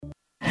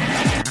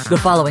The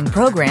following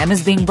program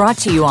is being brought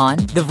to you on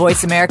the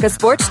Voice America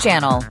Sports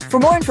Channel. For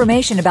more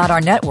information about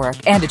our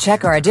network and to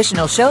check our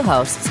additional show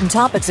hosts and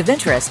topics of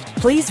interest,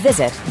 please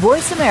visit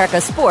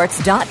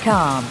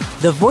voiceamericasports.com.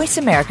 The Voice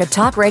America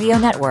Talk Radio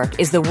Network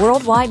is the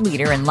worldwide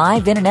leader in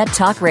live Internet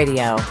talk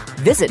radio.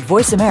 Visit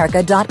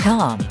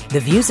voiceamerica.com. The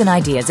views and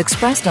ideas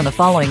expressed on the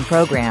following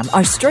program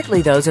are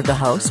strictly those of the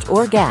host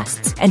or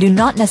guests and do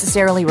not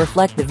necessarily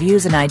reflect the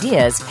views and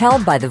ideas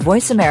held by the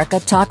Voice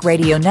America Talk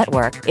Radio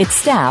Network, its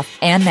staff,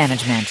 and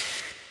management.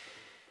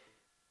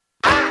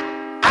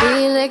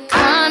 Feel it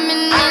coming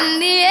in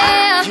the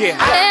air.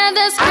 Hear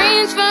the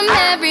screams from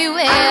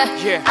everywhere.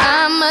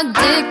 I'm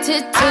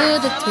addicted to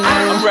the thrill.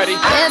 I'm ready.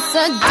 It's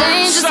a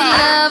dangerous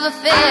love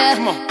affair.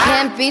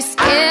 Can't be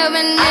scared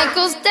when it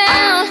goes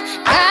down.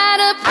 Got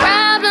a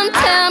problem?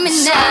 Tell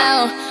me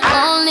now.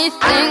 Only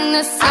thing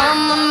that's on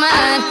my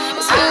mind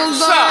is who's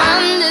gonna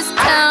run this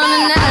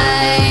town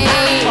tonight.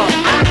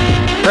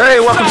 Hey,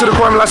 welcome to the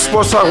Kwamie Lassiter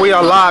Sports Talk. We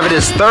are live. It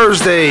is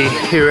Thursday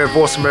here at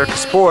Voice America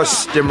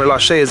Sports. Jimmy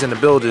Lassiter is in the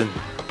building.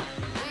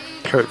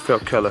 Kurt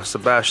Feldkeller,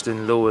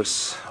 Sebastian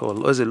Lewis,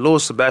 or is it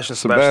Lewis Sebastian?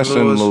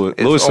 Sebastian Lewis.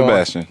 Lewis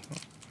Sebastian.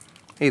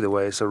 Either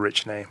way, it's a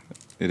rich name.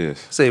 It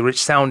is. It's a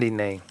rich sounding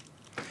name.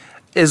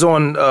 Is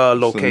on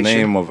location. It's the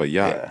name of a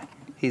yacht. Yeah.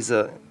 He's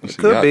a. It's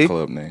could a yacht be.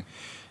 club name.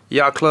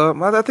 Yacht club.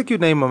 I think you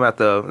name him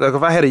after. Like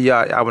if I had a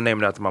yacht, I would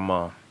name it after my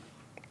mom.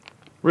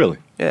 Really?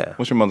 Yeah.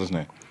 What's your mother's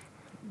name?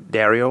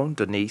 Dario,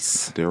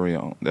 Denise.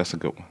 Dario. That's a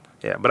good one.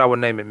 Yeah, but I would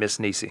name it Miss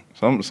Nisi.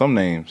 Some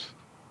names.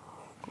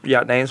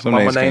 Yacht names, some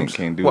mama names.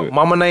 Can't do it.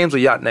 Mama names or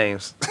yacht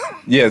names?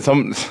 Yeah,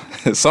 some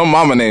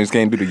mama names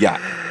can't do the yacht.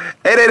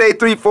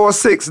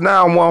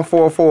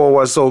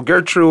 888-346-9144. So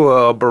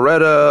Gertrude,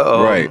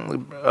 Beretta, right.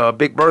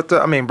 Big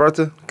Bertha.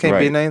 Bertha can't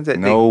be named.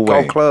 No way.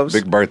 Golf clubs.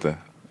 Big Bertha.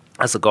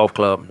 That's a golf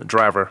club. A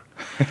driver.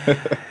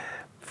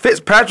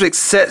 Fitzpatrick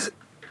has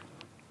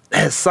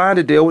signed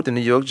a deal with the New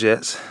York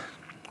Jets.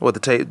 Well,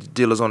 the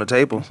deal is on the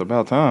table. It's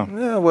about time.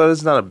 Yeah, well,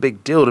 it's not a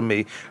big deal to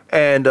me.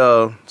 And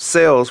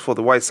sales for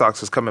the White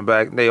Sox is coming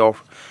back. They are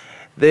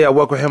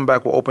welcoming him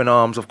back with open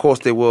arms. Of course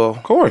they will.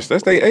 Of course,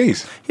 that's their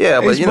ace. Yeah,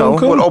 ace but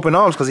with open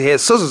arms because he had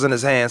scissors in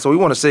his hand. So we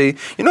want to see,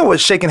 where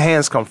shaking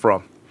hands come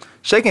from.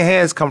 Shaking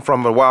hands come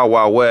from the Wild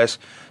Wild West.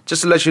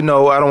 Just to let you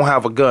know, I don't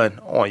have a gun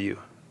on you.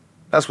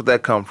 That's what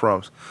that come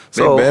from.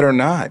 So, they better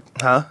not.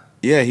 Huh?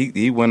 Yeah,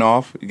 he went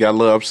off. He got a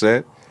little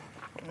upset.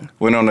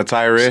 Went on the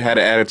tirade, had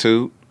an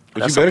attitude.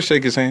 But you better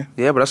shake his hand.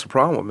 Yeah, but that's a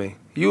problem with me.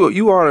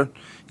 You are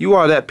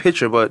that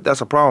pitcher, but that's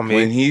a problem with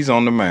me. When he's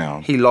on the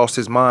mound. He lost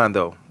his mind,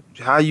 though.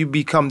 How you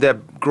become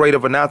that great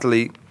of an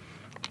athlete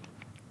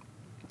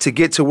to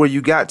get to where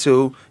you got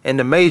to in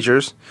the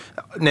majors.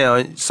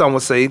 Now, some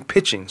would say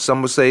pitching.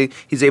 Some would say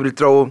he's able to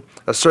throw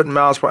a certain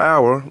miles per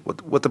hour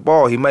with the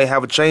ball. He may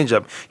have a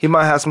changeup. He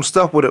might have some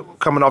stuff with it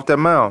coming off that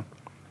mound.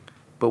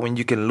 But when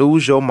you can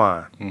lose your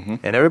mind,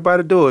 and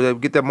everybody do it, they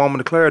get that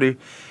moment of clarity,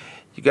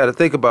 you got to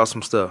think about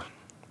some stuff.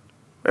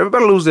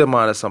 Everybody lose their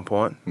mind at some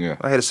point. Yeah.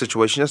 I had a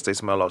situation yesterday,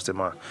 somebody lost their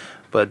mind.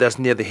 But that's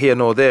neither here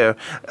nor there.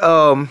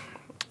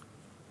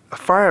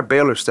 Fired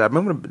Baylor staff.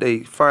 Remember they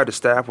fired the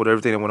staff with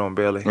everything that went on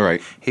Baylor?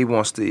 Right. He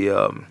wants the,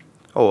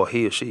 or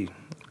he or she,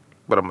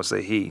 but I'm going to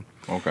say he.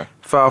 Okay.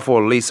 Filed for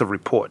a release of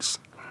reports.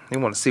 They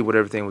want to see what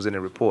everything was in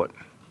the report.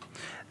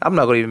 I'm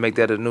not going to even make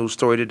that a news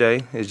story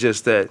today. It's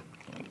just that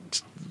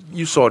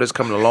you saw this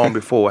coming long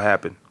before it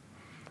happened.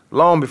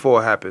 Long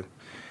before it happened.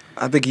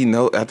 I think he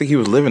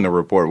was living the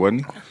report,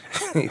 wasn't he?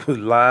 He was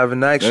live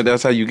in action.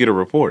 That's how you get a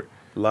report.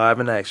 Live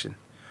in action.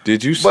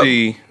 Did you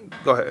see?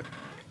 Go ahead.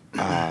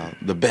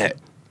 The bet.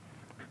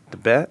 The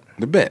bet?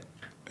 The bet.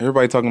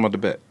 Everybody talking about the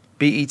bet.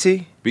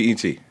 B-E-T?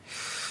 B-E-T.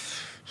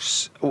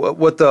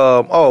 With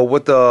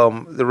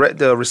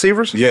the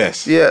receivers?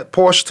 Yes. Yeah,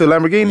 Porsche to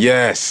Lamborghini?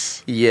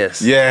 Yes.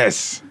 Yes.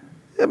 Yes.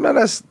 Yeah, man,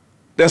 that's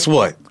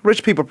what?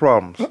 Rich people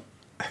problems.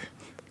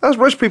 That's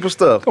rich people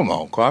stuff. Come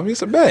on, Kwamie,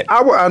 it's a bet.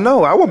 I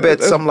know. I would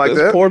bet something like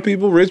that. Poor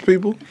people, rich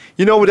people.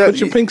 You know what that? Put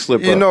your pink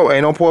slip up. Ain't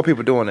no poor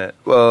people doing that.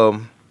 Well,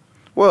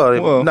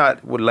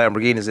 not with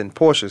Lamborghinis and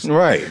Porsches.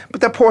 Right. But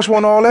that Porsche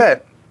wasn't all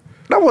that.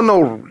 That wasn't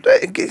no.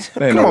 That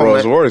ain't no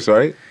Rolls Royce,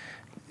 right?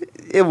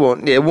 It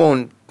won't. It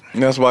won't.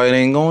 That's why it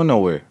ain't going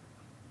nowhere.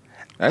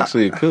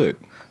 Actually, it could.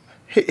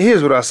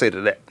 Here's what I say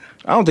to that.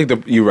 I don't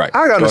think you're right.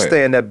 I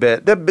understand that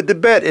bet. The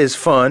bet is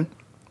fun.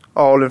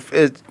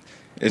 It's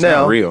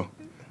not real.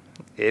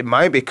 It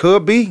might be,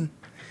 could be.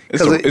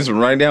 It's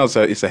right now.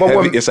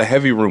 It's a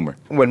heavy rumor.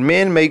 When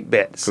men make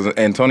bets, because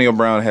Antonio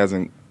Brown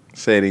hasn't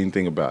said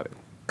anything about it.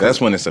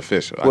 That's when it's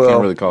official. I can't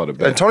really call it a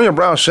bet. Antonio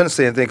Brown shouldn't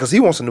say anything because he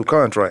wants a new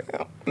contract.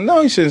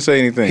 No, he shouldn't say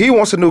anything. He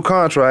wants a new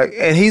contract,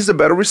 and he's the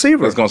better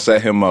receiver. It's going to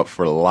set him up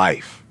for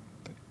life.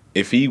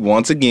 If he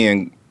once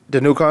again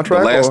the new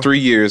contract, the last 3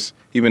 years,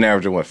 he's been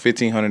averaging what,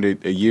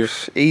 1,500 a year,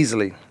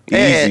 easily,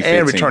 easy,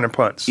 and returning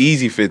punts,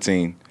 easy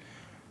 15.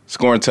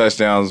 Scoring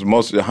touchdowns,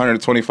 most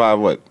 125,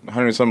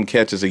 100 something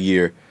catches a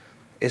year.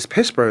 It's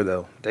Pittsburgh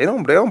though. They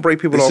don't break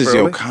people off early. This is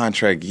your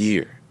contract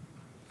year.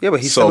 Yeah,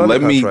 but he's still under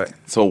contract.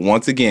 So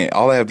once again,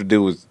 all I have to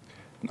do is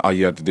all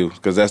you have to do,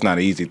 because that's not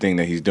an easy thing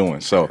that he's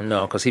doing. So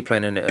No, because he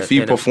playing in the if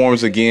he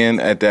performs again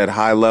at that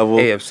high level,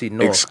 AFC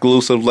North.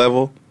 exclusive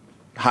level,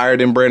 higher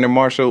than Brandon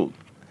Marshall,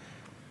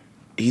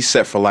 he's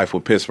set for life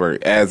with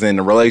Pittsburgh, as in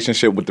the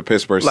relationship with the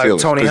Pittsburgh like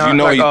Steelers. Tony 'Cause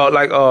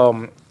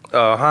Hines,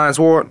 Hines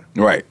Ward,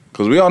 right,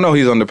 because we all know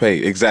he's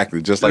underpaid.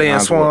 Exactly, just like Lynn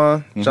Hines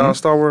Swan, Ward. John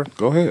Starworth.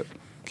 Go ahead.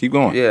 Keep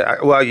going.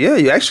 Yeah,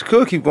 you actually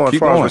could keep going as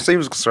Keep far going. as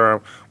receivers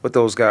concerned with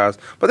those guys.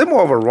 But they're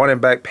more of a running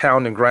back,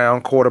 pound and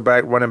ground,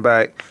 quarterback, running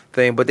back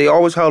thing. But they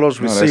always have those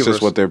No, receivers. that's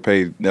just what they're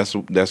paid. That's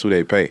who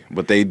they pay.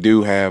 But they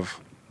do have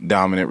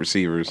dominant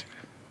receivers.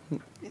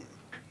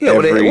 Yeah,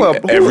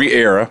 every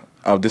era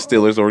of the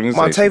Steelers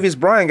organization. Montavious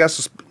Bryant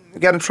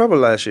got in trouble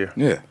last year.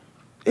 Yeah.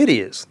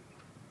 Idiots.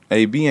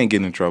 AB ain't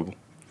getting in trouble.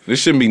 There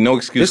shouldn't be no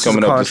excuse This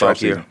coming is a up this contract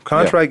offseason. year.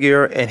 Contract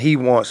year, and he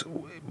wants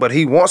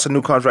a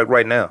new contract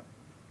right now.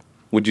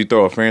 Would you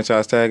throw a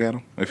franchise tag at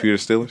him if you're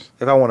the Steelers?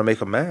 If I want to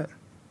make him mad.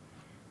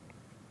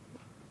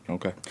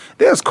 Okay.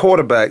 There's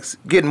quarterbacks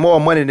getting more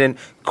money than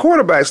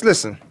quarterbacks.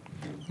 Listen,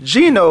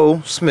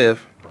 Geno Smith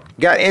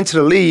got into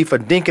the league for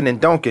dinking and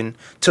dunking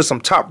to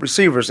some top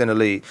receivers in the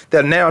league.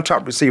 They're now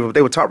top receivers.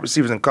 They were top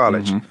receivers in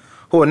college,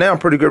 who are now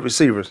pretty good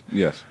receivers.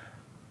 Yes.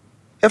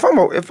 If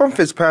I'm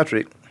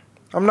Fitzpatrick,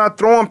 I'm not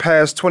throwing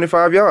past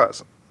 25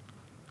 yards.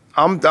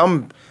 I'm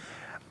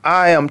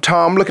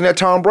looking at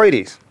Tom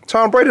Brady.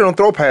 Tom Brady don't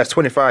throw past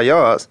 25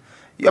 yards.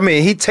 I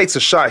mean, he takes a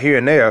shot here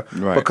and there,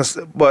 Right.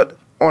 but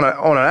on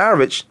an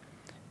average,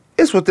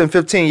 it's within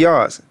 15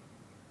 yards,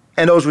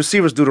 and those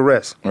receivers do the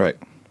rest. Right.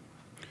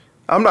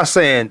 I'm not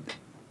saying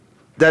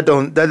that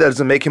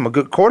doesn't make him a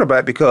good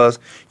quarterback, because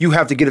you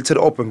have to get it to the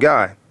open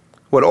guy.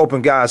 Well, the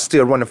open guy is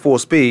still running full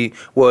speed.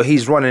 Well,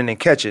 he's running and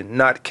catching,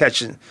 not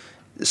catching,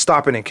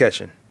 stopping and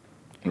catching.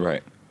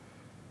 Right.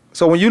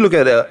 So when you look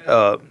at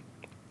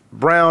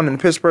Brown and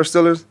the Pittsburgh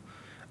Steelers,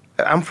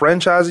 I'm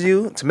franchising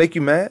you to make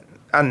you mad.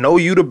 I know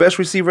you the best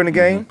receiver in the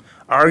game,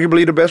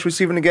 arguably the best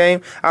receiver in the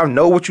game. I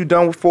know what you've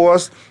done for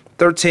us,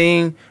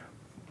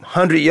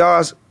 1,300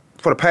 yards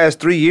for the past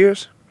 3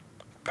 years,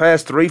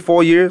 past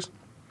 3-4 years,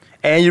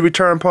 and you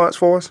return punts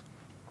for us.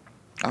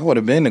 I would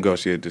have been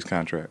negotiated this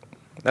contract.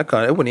 It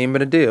wouldn't even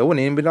been a deal. It would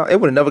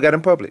have never got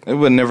in public. It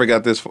would never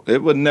got this.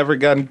 It would never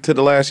gotten to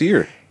the last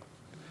year.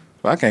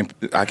 I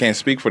can't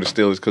speak for the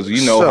Steelers, because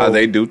you know how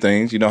they do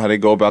things. You know how they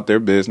go about their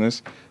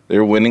business.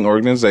 They're a winning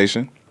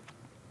organization.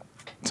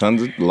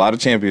 A lot of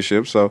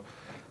championships. So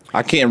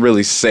I can't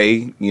really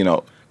say,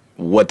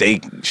 what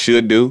they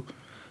should do.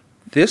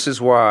 This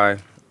is why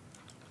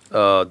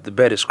the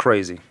bet is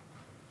crazy.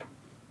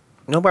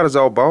 Nobody's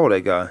all ball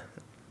that guy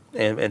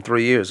in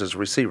 3 years as a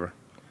receiver.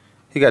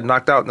 He got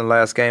knocked out in the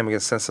last game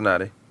against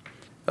Cincinnati.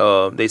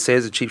 They say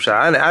it's a cheap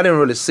shot. I didn't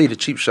really see the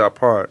cheap shot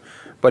part,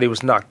 but he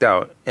was knocked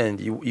out, and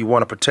you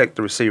want to protect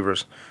the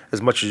receivers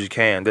as much as you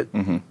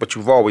can. But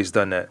you've always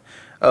done that.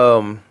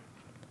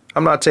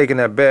 I'm not taking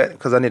that bet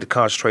because I need to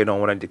concentrate on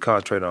what I need to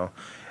concentrate on.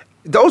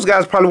 Those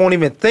guys probably won't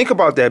even think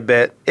about that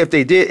bet if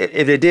it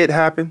did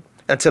happen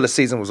until the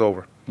season was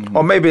over,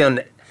 or maybe in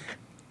the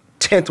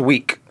 10th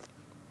week.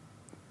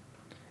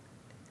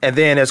 And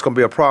then there's going to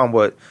be a problem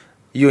with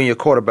you and your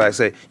quarterback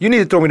say, you need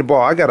to throw me the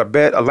ball. I got a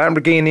bet, a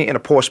Lamborghini and a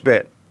Porsche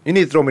bet. You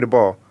need to throw me the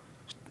ball.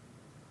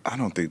 I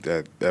don't think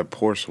that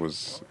Porsche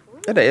was.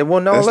 It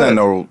wasn't all That's that. not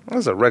no It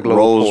was a regular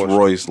Rolls Porsche.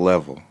 Royce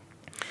level.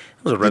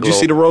 It was a regular Did you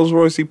see the Rolls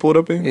Royce he pulled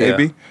up in? Yeah.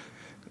 Maybe.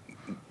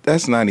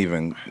 That's not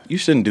even. You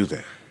shouldn't do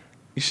that.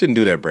 You shouldn't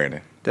do that,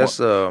 Brandon. That's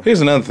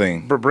Here's another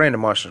thing. Brandon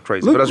Marshall's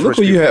crazy. Look, but that's look rich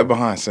who you people. have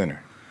behind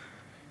center.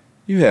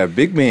 You have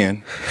big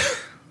men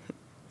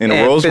in a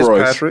And Rolls Royce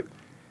Fitzpatrick.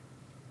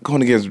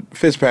 going against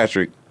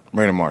Fitzpatrick,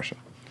 Brandon Marshall.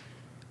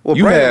 Well,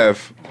 You Brandon-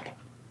 have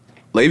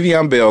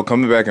Le'Veon Bell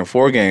coming back in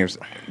 4 games.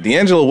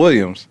 D'Angelo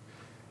Williams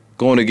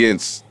going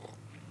against,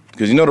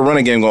 because you know the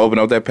running game going to open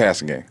up that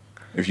passing game.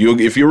 If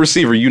you're a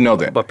receiver, you know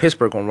that. But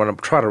Pittsburgh gonna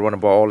try to run the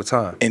ball all the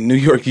time. In New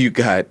York, you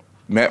got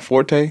Matt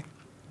Forte.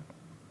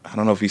 I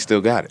don't know if he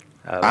still got it.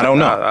 I don't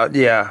know.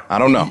 Yeah, I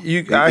don't know.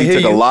 He he hear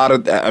took you. a lot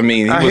of. I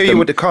mean, he I was hear you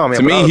with the comment,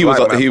 To but me, I he was.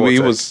 like Matt He Forte.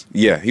 was.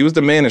 Yeah, he was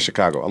the man in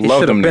Chicago. I He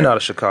loved should've him been there. out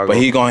of Chicago. But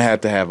he's gonna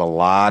have a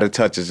lot of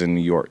touches in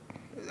New York.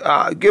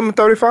 Give him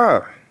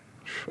 35.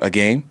 A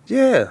game.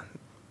 Yeah.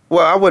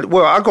 Well, I would.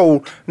 Well, I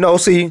go. No,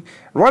 see,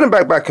 running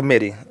back by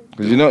committee.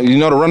 'Cause you know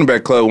the running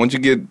back club. Once you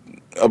get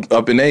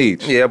up in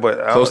age, Yeah,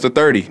 but close to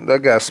 30.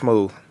 That guy's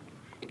smooth.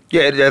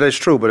 Yeah, that is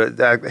true,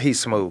 but he's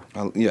smooth.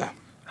 Yeah.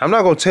 I'm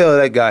not gonna tell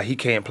that guy he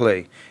can't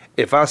play.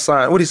 If I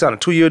sign, he signed a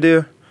 2-year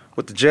deal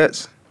with the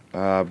Jets?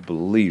 I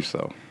believe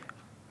so.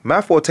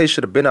 Matt Forte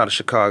should have been out of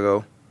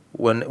Chicago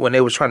when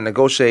they was trying to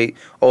negotiate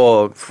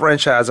or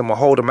franchise him or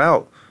hold him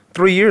out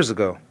 3 years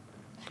ago.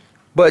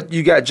 But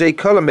you got Jay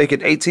Cutler making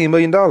 $18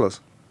 million.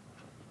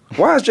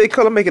 Why is Jay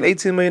Cutler making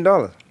 $18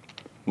 million?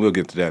 We'll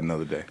get to that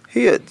another day.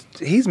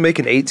 He's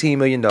making $18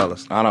 million.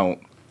 I don't.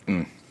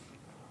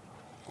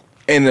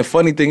 And the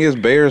funny thing is,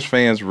 Bears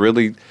fans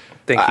really.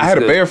 Think I he's had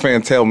a good. Bear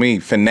fan tell me,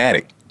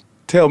 fanatic,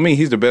 tell me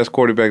he's the best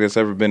quarterback that's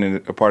ever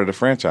been a part of the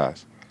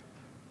franchise.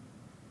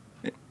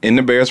 In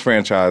the Bears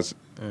franchise,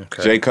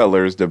 Okay. Jay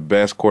Cutler is the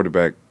best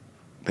quarterback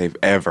they've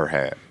ever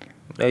had.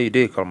 Yeah, you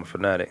did call him a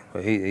fanatic.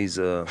 But he's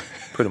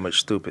pretty much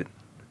stupid.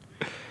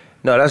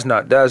 No, that's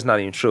not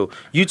even true.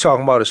 You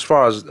talking about as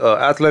far as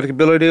athletic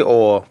ability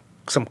or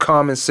some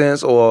common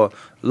sense or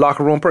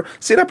locker room?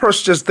 See, that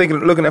person's just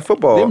looking at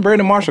football. Didn't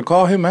Brandon Marshall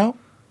call him out?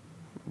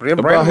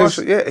 Brandon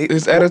Marshall,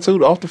 his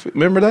attitude off the field.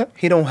 Remember that?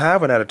 He don't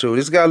have an attitude.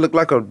 This guy looked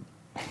like a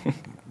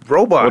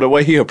robot. Or the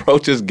way he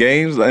approaches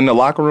games in the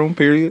locker room,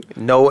 period.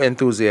 No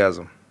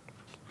enthusiasm.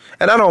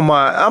 And I don't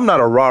mind. I'm not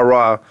a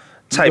rah-rah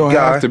type you don't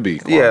guy. Have to be.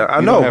 Yeah,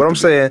 I know, but I'm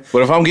saying.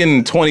 But if I'm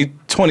getting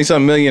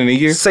 20-something million a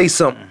year. Say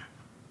something.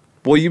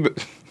 Well,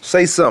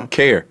 say something.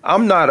 Care.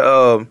 I'm not,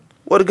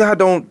 the guy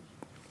don't,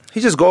 he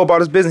just go about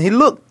his business. He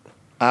look.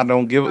 I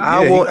don't give a,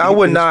 I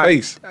would not.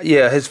 Face.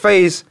 Yeah, his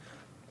face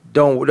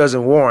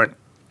doesn't warrant,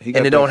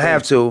 and it don't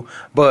have to,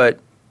 but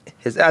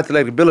his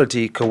athletic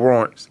ability could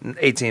warrant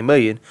 $18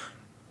 million.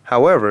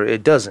 However,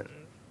 it doesn't.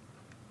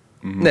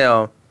 Mm-hmm.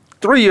 Now,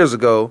 3 years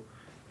ago,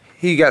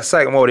 he got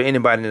sacked more than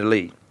anybody in the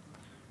league.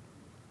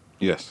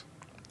 Yes.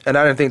 And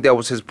I didn't think that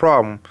was his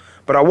problem.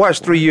 But I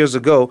watched 3 years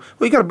ago.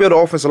 Well, you got to build an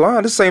offensive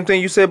line. The same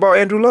thing you said about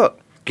Andrew Luck.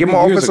 Give him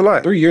an offensive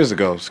line. 3 years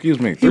ago. Excuse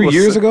me. 3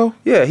 years ago?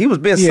 Yeah, he was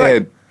being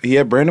sacked. He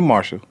had Brandon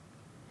Marshall.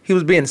 He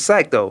was being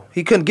sacked, though.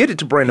 He couldn't get it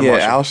to Brandon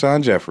Marshall. Yeah,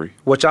 Alshon Jeffrey.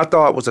 Which I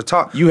thought was a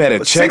top. You had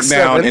a check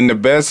down in the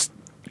best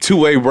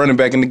two-way running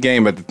back in the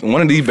game,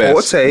 one of the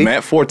best.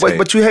 Matt Forte.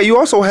 But you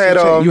also had...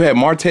 you had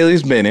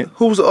Martellus Bennett.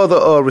 Who was the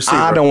other receiver?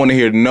 I don't want to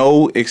hear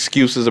no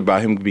excuses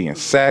about him being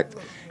sacked,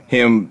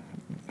 him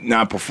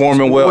not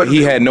performing well.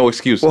 He had no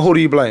excuses. Well, who do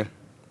you blame?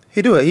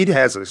 He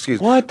has an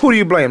excuse. What? Who do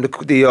you blame?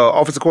 The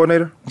offensive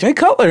coordinator? Jay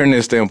Cutler in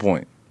this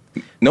standpoint.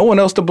 No one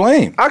else to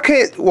blame. I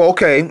can't. Well,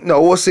 okay.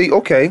 No, we'll see.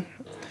 Okay.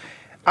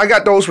 I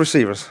got those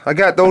receivers. I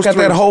got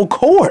that whole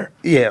core.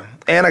 Yeah.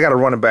 And I got a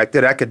running back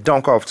that I could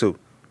dunk off to.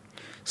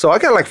 So I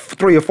got like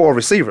 3 or 4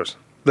 receivers,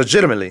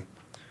 legitimately.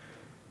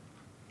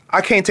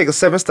 I can't take a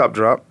 7-step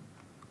drop.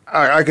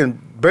 I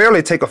can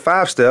barely take a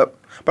 5-step,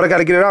 but I got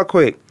to get it out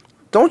quick.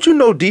 Don't you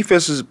know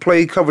defenses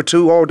play cover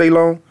 2 all day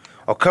long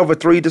or cover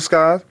 3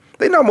 disguise?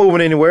 They're not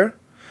moving anywhere.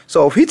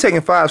 So if he's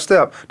taking 5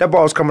 steps, that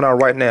ball's coming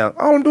out right now.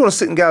 All I'm doing is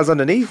sitting guys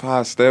underneath.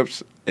 5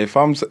 steps.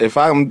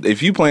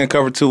 If you playing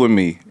cover 2 with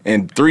me,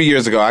 and 3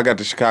 years ago I got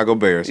the Chicago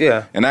Bears,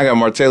 and I got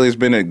Martellus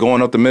Bennett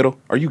going up the middle,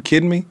 are you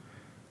kidding me?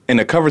 In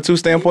a cover 2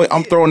 standpoint,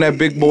 I'm throwing that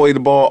big boy the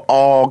ball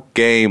all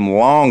game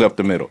long up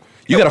the middle.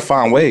 You got to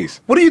find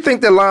ways. What do you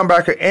think that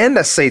linebacker and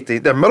that safety,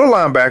 that middle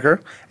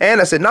linebacker,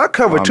 and that's it, not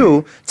cover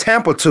 2,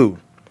 Tampa 2.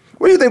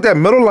 What do you think that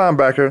middle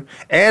linebacker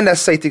and that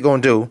safety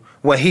going to do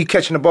when he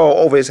catching the ball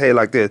over his head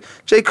like this?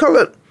 Jay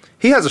Cutler,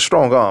 he has a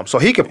strong arm, so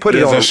he can put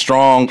it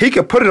on. He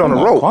can put it on the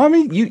rope.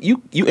 Kwamie,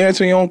 you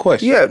answer your own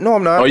question. Yeah, no,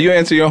 I'm not. Or you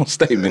answer your own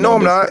statement. No,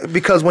 I'm not,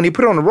 because when he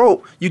put it on the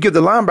rope, you give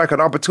the linebacker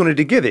an opportunity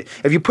to get it.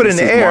 If you put it in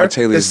the air,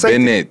 Martellus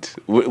Bennett.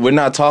 We're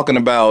not talking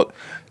about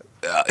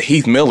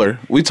Heath Miller.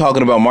 We're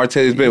talking about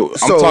Martellus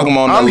Bennett. I'm talking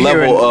on the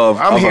level of a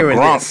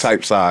Gronk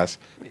type size.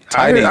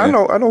 I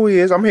know who he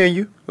is. I'm hearing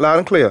you loud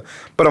and clear.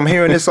 But I'm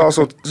hearing this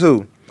also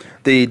too.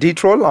 The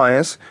Detroit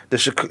Lions,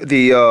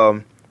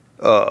 the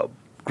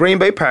Green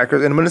Bay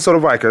Packers, and the Minnesota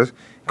Vikings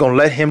gonna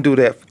let him do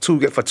that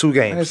for 2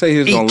 games. I didn't say he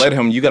was gonna let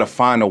him. You got to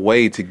find a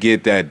way to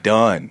get that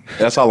done.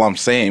 That's all I'm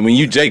saying. When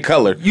you Jay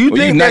Cutler, you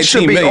think that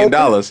should be $19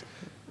 million,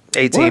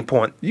 18 what?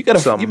 point. You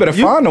better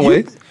find a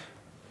way.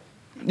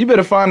 You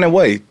better find a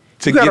way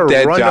to get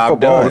that job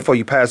done before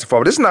you pass the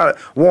ball. This is not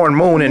Warren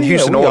Moon in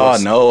Houston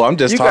Oilers. No, I'm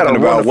just talking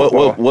about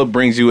what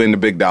brings you in the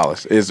big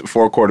dollars is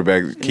for a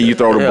quarterback. Can you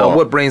throw the ball?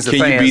 What brings the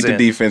fans in? Can you beat the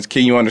defense?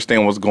 Can you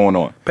understand what's going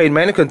on? Peyton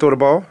Manning couldn't throw the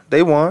ball.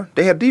 They won.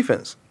 They had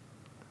defense.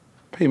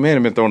 Peyton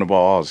Manning been throwing the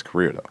ball all his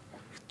career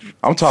though.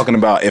 I'm talking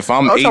about if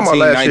I'm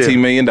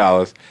 $19 million,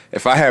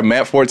 if I have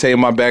Matt Forte in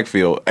my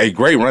backfield, a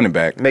great running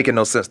back. Making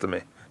no sense to me.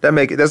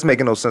 That's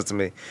making no sense to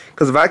me.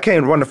 Because if I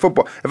can't run the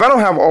football, if I don't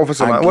have an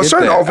offensive line,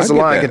 certain offensive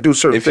line can do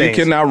certain things. If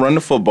you cannot run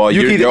the football,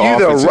 you're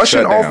either a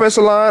rushing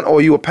offensive line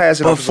or you a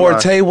passing offensive line.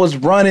 But Forte was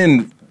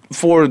running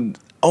for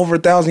over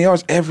 1,000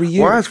 yards every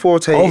year. Why is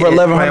Forte over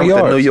 1,100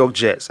 yards with the New York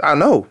Jets? I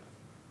know.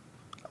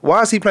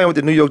 Why is he playing with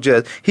the New York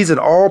Jets? He's an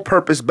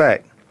all-purpose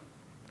back.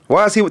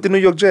 Why is he with the New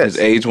York Jets? His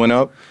age went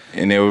up,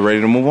 and they were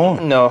ready to move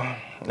on. No.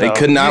 They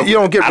could not. You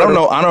don't get. I don't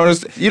know. I don't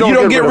understand. You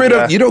don't get rid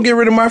of. You don't get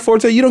rid of Matt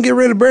Forte. You don't get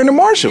rid of Brandon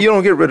Marshall. You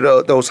don't get rid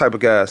of those type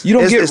of guys. You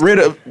don't get rid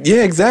of.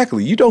 Yeah,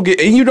 exactly. You don't get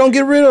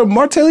rid of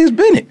Martellus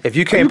Bennett. If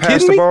you can't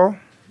pass the ball,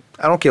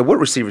 I don't care what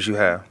receivers you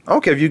have. I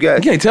don't care if you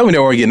got. You can't tell me they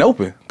weren't getting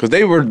open because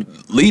they were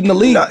leading the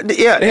league.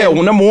 Yeah, they had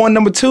number 1,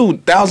 number 2,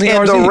 1,000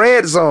 yards in the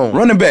red zone.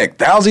 Running back,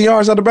 1,000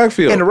 yards out the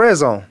backfield in the red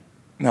zone.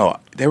 No,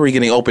 they were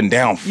getting open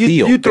downfield.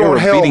 You they were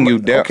beating you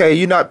down. Okay,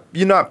 you're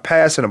not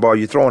passing the ball.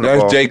 You're throwing the ball.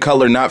 That's Jay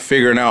Cutler not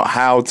figuring out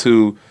how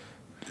to.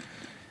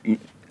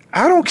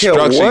 I don't care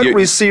what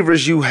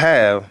receivers you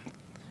have.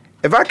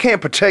 If I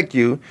can't protect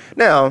you,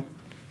 now,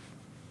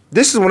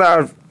 this is when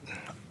I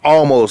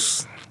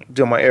almost,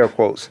 do my air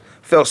quotes,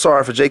 felt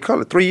sorry for Jay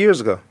Cutler 3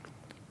 years ago.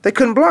 They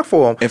couldn't block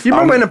for him. If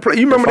I'm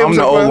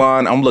the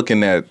O-line, I'm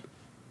looking at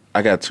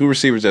I got 2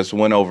 receivers that's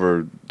went over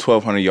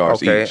 1,200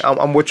 yards Okay, each.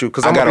 I'm with you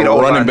because I got a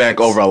running back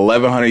over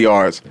 1,100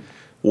 yards.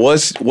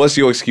 What's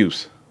your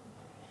excuse?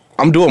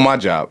 I'm doing my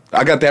job.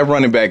 I got that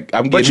running back.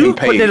 I'm but getting you him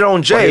paid. putting it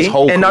on Jay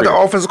and not the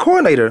offensive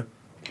coordinator.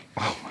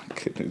 Oh my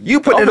goodness! You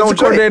putting it on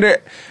Jay.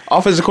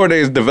 Offensive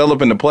coordinator is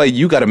developing the play.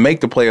 You got to make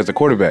the play as a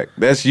quarterback.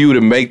 That's you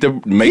to make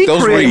those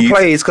creating reads.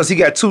 Plays because he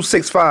got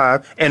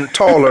 2'6'5" and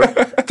taller,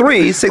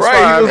 3'6'5" Right,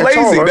 he was and lazy.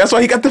 taller. That's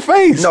why he got the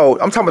face. No,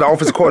 I'm talking about the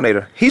offensive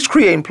coordinator. He's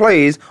creating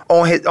plays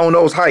on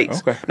those heights.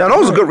 Okay. Now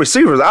those are good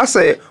receivers. I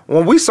said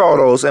when we saw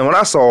those and when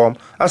I saw him,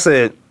 I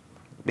said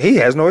he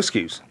has no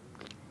excuse.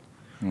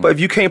 But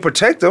if you can't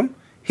protect him,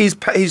 he's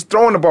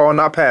throwing the ball and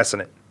not passing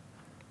it.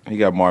 He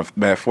got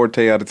Matt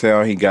Forte out of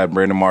town. He got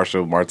Brandon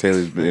Marshall.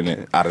 Martelli's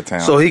been out of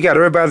town. So he got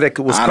everybody that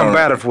was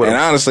combative with him.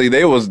 And honestly,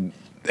 they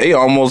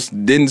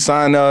almost didn't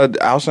sign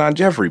Alshon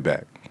Jeffrey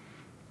back.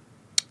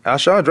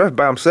 Alshon Jeffrey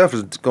by himself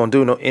is going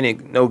to do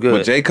no good.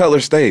 But Jay Cutler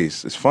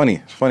stays. It's funny.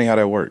 It's funny how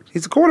that works.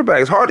 He's a quarterback.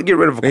 It's hard to get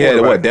rid of a He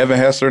quarterback. had what? Devin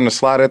Hester in the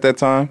slot at that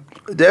time.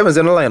 Devin's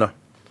in Atlanta.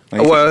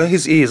 Well,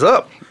 he's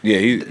up. Yeah,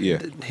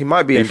 He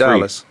might be in free.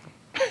 Dallas.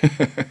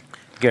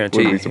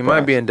 Guaranteed. He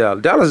might be in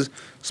Dallas. Dallas,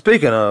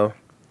 speaking of,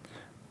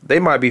 they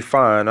might be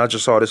fine. I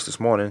just saw this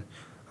morning.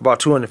 About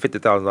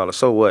 $250,000.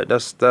 So what?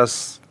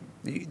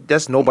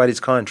 That's nobody's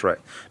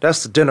contract.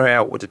 That's the dinner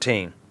out with the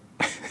team.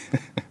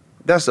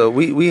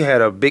 We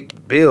had a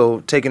big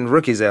bill taking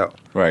rookies out.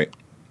 Right.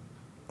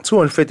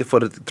 $250 for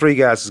the 3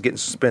 guys is getting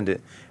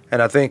suspended,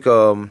 and I think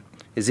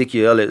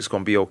Ezekiel Elliott is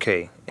going to be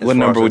okay. What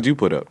number would you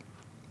put up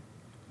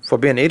for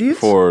being idiots?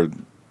 For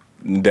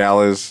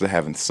Dallas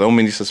having so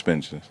many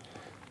suspensions.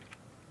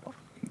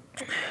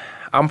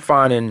 I'm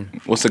finding.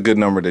 What's a good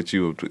number that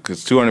you would?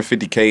 Because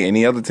 $250K,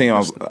 any other team,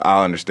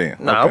 I'll understand.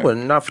 No, I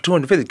wouldn't. Not for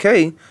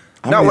 $250K.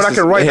 Not when I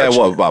can write. They had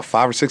what, about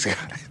 5 or 6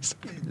 guys?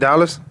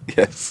 Dallas.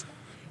 Yes.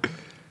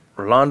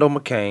 Rolando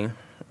McCain.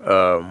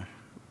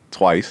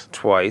 Twice.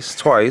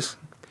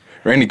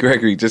 Randy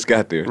Gregory just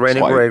got there.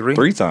 Gregory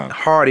 3 times.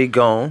 Hardy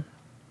gone.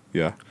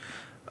 Yeah.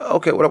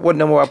 Okay, what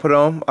number I put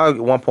on? I'll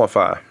get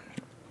 1.5.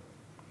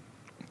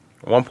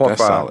 1.5.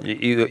 That's solid.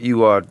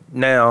 You are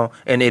now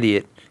an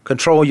idiot.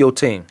 Control your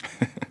team.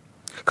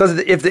 Because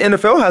if the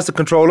NFL has to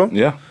control them,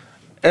 yeah.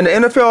 And the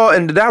NFL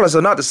and the Dallas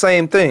are not the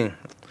same thing.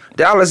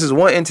 Dallas is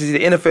one entity. The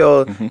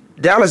NFL,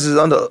 Dallas is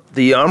under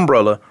the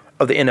umbrella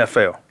of the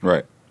NFL.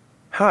 Right.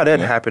 How did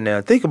that happen now?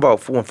 Think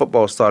about when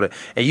football started,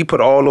 and you put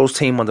all those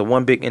teams under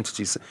one big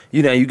entity.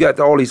 You got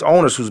all these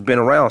owners who's been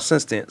around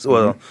since then.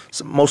 Well,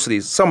 some of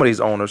these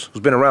owners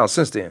who's been around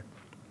since then.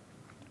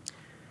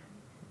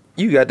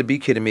 You got to be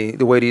kidding me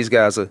the way these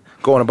guys are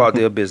going about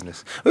their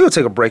business. We'll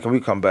take a break and we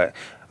come back.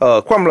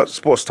 Kwamie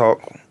Sports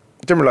Talk.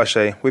 Demar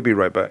Lachey. We'll be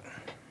right back.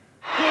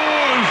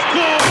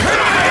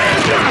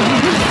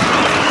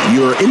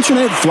 Your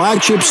internet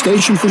flagship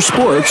station for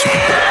sports.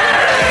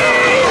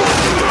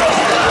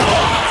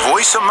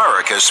 Voice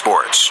America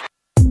Sports.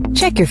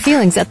 Check your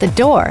feelings at the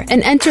door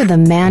and enter the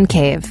Man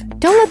Cave.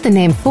 Don't let the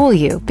name fool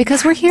you,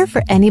 because we're here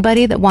for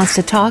anybody that wants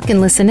to talk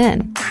and listen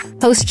in.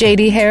 Hosts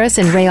J.D. Harris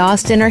and Ray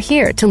Austin are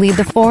here to lead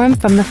the forum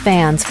from the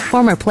fans,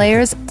 former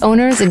players,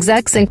 owners,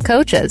 execs, and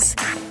coaches.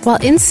 While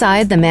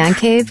inside the Man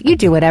Cave, you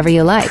do whatever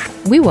you like.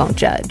 We won't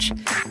judge.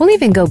 We'll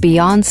even go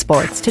beyond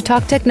sports to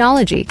talk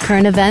technology,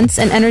 current events,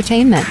 and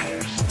entertainment.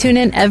 Tune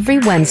in every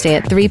Wednesday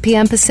at 3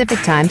 p.m. Pacific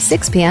Time,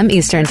 6 p.m.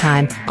 Eastern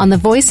Time on the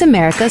Voice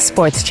America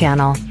Sports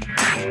Channel.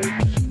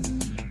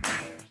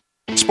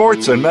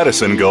 Sports and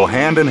medicine go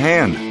hand in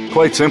hand.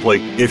 Quite simply,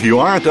 if you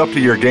aren't up to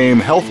your game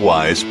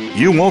health-wise,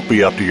 you won't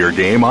be up to your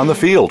game on the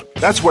field.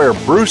 That's where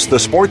Bruce the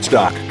Sports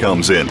Doc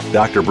comes in.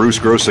 Dr. Bruce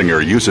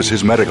Grossinger uses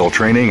his medical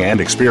training and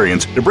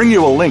experience to bring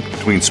you a link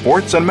between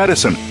sports and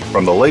medicine,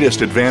 from the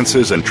latest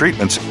advances and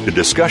treatments to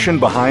discussion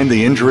behind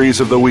the injuries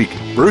of the week.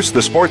 Bruce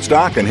the Sports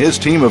Doc and his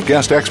team of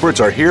guest experts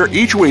are here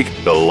each week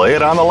to lay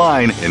it on the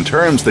line in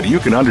terms that you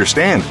can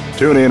understand.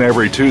 Tune in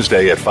every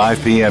Tuesday at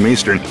 5 p.m.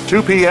 Eastern,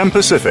 2 p.m.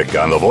 Pacific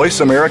on the Voice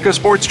America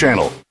Sports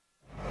Channel.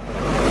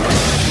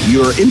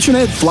 Your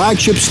internet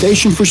flagship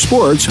station for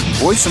sports.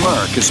 Voice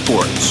America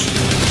Sports.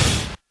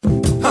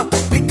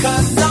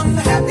 Because I'm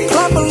happy.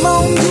 Clap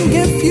along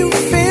if you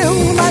feel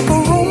like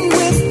a room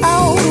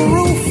without a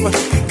roof.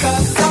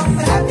 Because I'm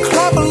happy.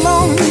 Clap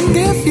along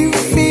if you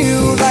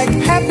feel like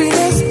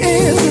happiness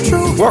is the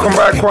truth. Welcome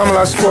back,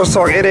 Kwamie Sports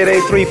Talk,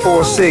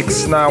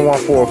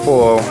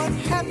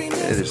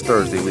 888-346-9144. It is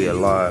Thursday. We are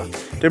live.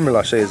 Demar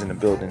Lachey is in the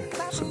building.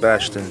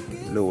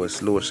 Sebastian Lewis,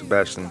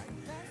 Sebastian,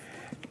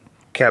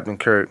 Captain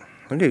Kirk.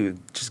 We're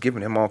just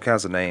giving him all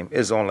kinds of names.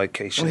 It's on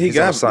location. Well, he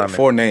got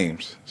 4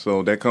 names,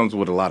 so that comes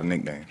with a lot of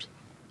nicknames.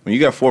 When you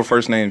got 4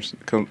 first names,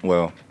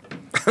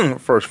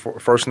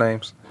 first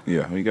names.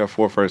 Yeah, when you got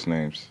 4 first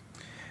names.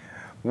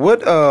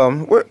 What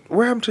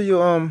happened to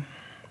your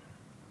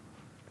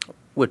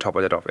We'll talk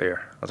about that off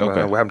air.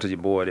 Okay. What happened to your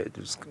boy that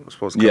was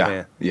supposed to come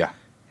in? Yeah.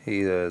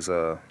 He is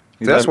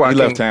he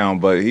left town,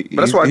 but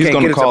that's why I can't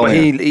get it. But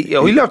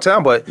he left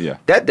town, but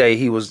that day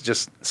he was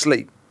just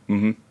asleep.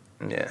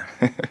 Mm-hmm. Yeah.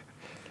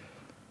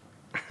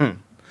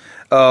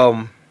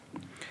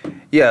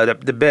 Yeah,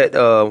 the bet.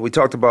 We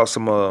talked about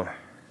some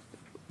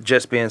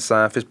Jets being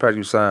signed,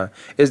 Fitzpatrick signed.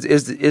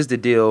 Is the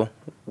deal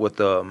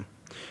with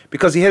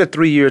because he had a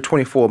 3-year,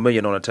 $24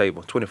 million on the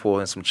table,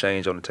 24 and some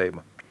change on the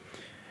table.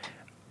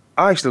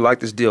 I actually like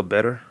this deal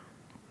better.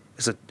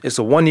 It's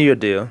a 1-year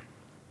deal,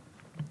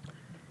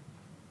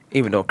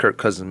 even though Kirk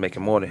Cousins is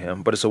making more than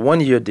him. But it's a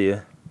 1-year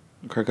deal.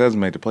 Kirk Cousins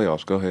made the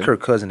playoffs. Go ahead.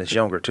 Kirk Cousins is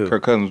younger too.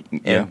 Kirk Cousins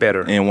and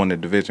better and won the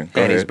division.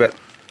 Go and ahead. he's better.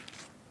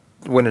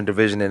 Winning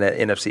division in that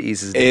NFC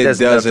East it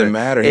doesn't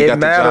matter. He it got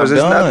matters. The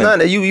job it's done.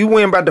 not you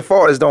win by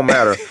default. It don't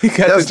matter. He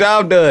got the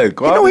job done.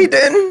 You know he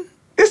didn't.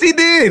 Yes, he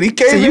did. He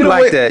came. See, you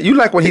like that. You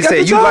like when he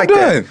said. You like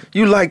done. that.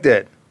 You like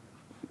that.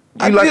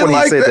 I like did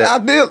when he said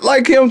that. I did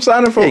like him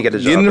signing for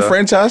getting the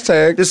franchise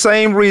tag. The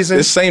same reason.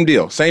 It's same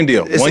deal. Same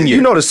deal. 1 year.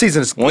 You know the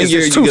season is 1 year.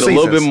 It's You two get a seasons.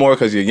 little bit more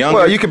because you're younger.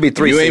 Well, you could be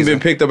 3 You ain't seasons. been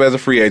picked up as a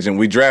free agent.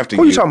 We drafted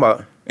you. Who you talking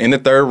about? In the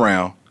 3rd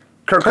round.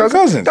 Kirk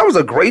Cousins. That was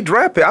a great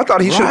draft pick. I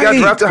thought he should have got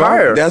drafted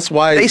higher. That's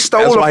why they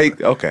stole.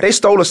 They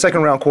stole a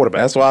 2nd-round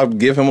quarterback. That's why I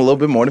give him a little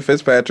bit more than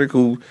Fitzpatrick,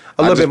 who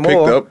a little bit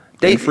more picked up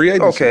in free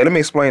agency. Okay, let me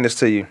explain this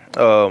to you.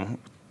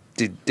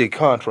 The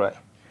contract.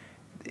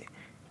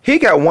 He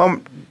got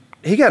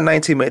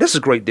 19 million. This is a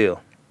great deal.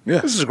 Yeah,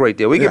 this is a great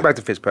deal. We get back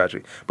to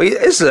Fitzpatrick, but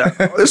it's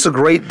a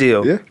great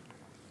deal. Yeah,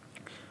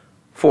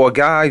 for a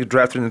guy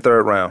drafted in the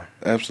 3rd round.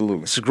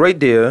 Absolutely, it's a great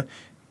deal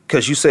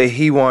because you say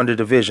he won the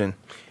division.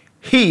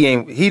 He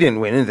didn't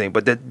win anything,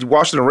 but the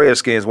Washington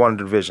Redskins won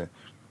the division.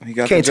 He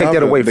got can't take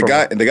that away from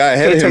him. The guy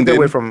ahead of him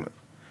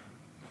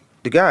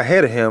the guy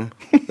ahead of him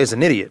is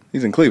an idiot.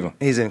 He's in Cleveland.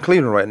 He's in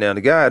Cleveland right now.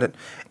 The guy that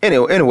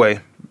anyway,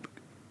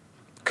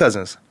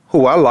 Cousins,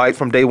 who I like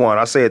from day one.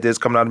 I said this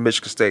coming out of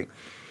Michigan State.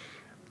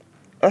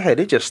 Hey,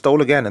 they just stole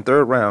a guy in the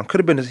 3rd round.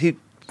 He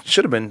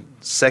should have been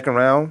 2nd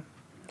round,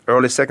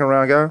 early 2nd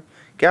round guy.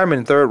 Got him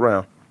in the 3rd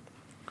round.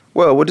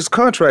 Well, what this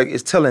contract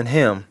is telling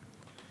him,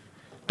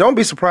 don't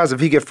be surprised if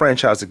he get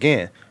franchised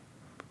again.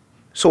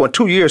 So in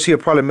 2 years, he'll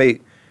probably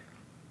make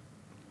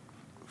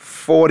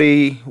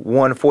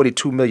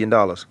 $42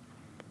 million.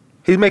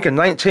 He's making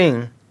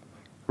 19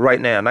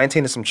 right now,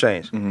 19 and some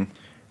change. Mm-hmm.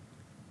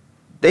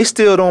 They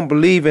still don't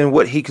believe in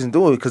what he can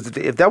do, because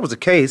if that was the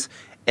case,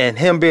 and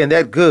him being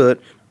that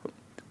good,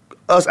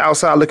 us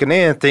outside looking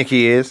in think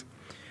he is.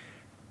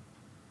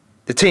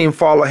 The team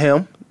followed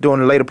him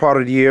during the later part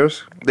of the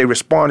years. They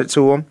responded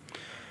to him.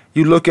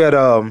 You look at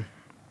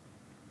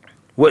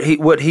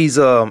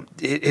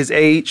his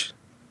age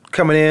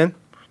coming in.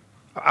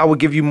 I would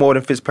give you more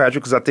than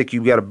Fitzpatrick because I think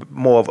you got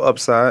more of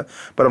upside.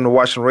 But I'm the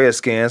Washington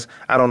Redskins.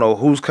 I don't know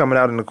who's coming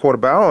out in the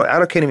quarterback.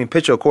 I can't even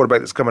picture a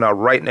quarterback that's coming out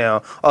right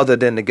now other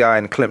than the guy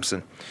in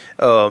Clemson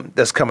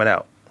that's coming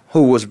out,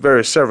 who was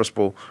very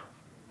serviceable,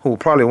 who will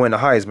probably win the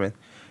Heisman.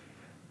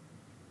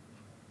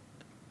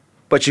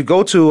 But you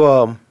go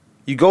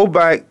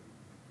back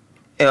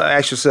and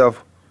ask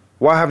yourself,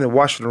 why haven't the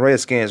Washington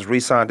Redskins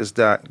re-signed this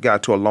guy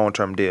to a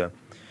long-term deal?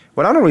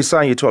 When I don't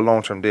re-sign you to a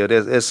long-term deal,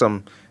 it's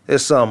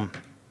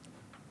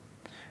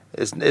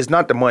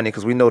not the money,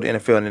 because we know the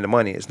NFL need the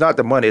money. It's not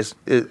the money.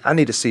 I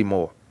need to see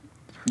more.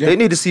 Yeah. They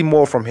need to see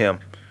more from him.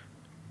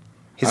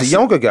 He's a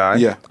younger guy.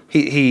 Yeah.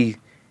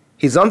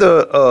 He's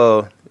under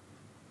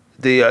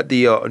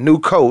the new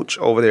coach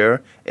over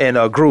there, and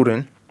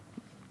Gruden,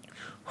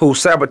 who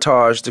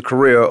sabotaged the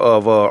career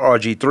of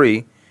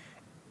RG3.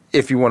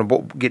 If you want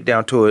to get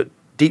down to it,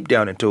 deep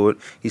down into it,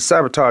 he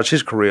sabotaged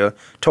his career.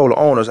 Told the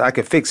owners I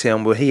could fix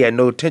him, but he had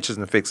no intentions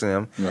of fixing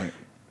him. Right.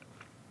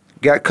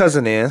 Got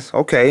Cousins in.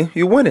 Okay,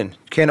 you're winning.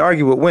 Can't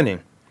argue with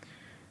winning.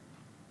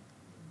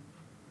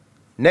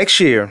 Next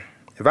year,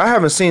 if I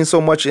haven't seen so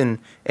much in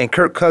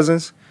Kirk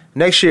Cousins,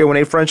 next year when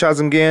they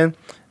franchise him again,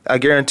 I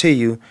guarantee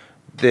you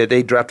that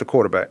they draft a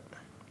quarterback.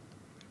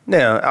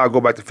 Now, I'll go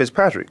back to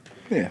Fitzpatrick.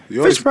 Yeah,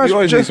 you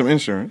always need some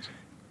insurance.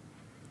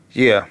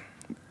 Yeah,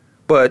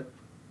 but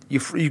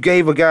you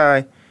gave a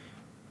guy.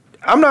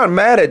 I'm not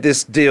mad at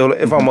this deal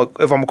if I'm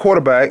a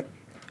quarterback.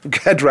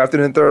 Got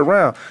drafted in the 3rd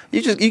round.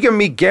 You give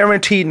me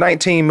guaranteed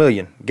 $19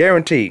 million,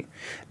 guaranteed.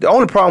 The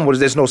only problem was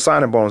there's no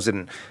signing bonus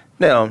in it.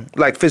 Now,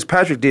 like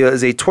Fitzpatrick deal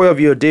is a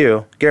 12-year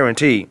deal,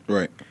 guaranteed.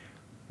 Right.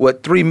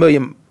 With $3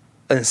 million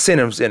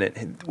incentives in it,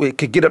 it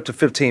could get up to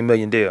 $15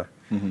 million deal.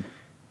 Mm-hmm.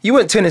 You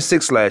went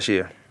 10-6 last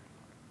year.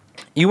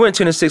 You went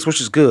 10-6, which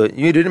is good.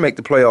 You didn't make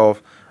the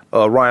playoff,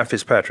 Ryan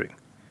Fitzpatrick.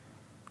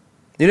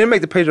 You didn't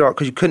make the playoff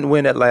because you couldn't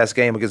win that last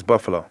game against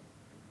Buffalo.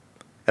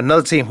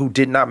 Another team who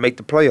did not make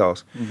the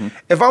playoffs. Mm-hmm.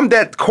 If I'm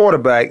that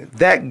quarterback,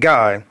 that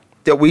guy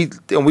that we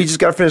just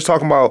got to finish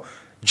talking about,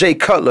 Jay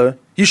Cutler,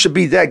 you should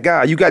be that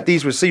guy. You got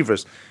these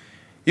receivers.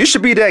 You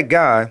should be that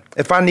guy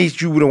if I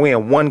need you to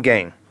win one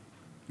game.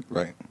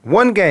 Right.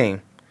 One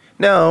game.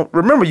 Now,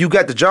 remember, you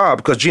got the job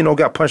because Geno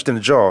got punched in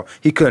the jaw.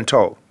 He couldn't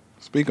talk.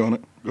 Speak on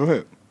it. Go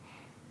ahead.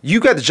 You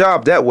got the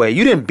job that way.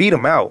 You didn't beat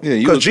him out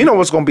because Geno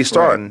was going to be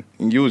starting. Right.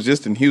 And you was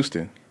just in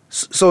Houston.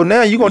 So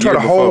now you're going to try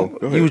to hold.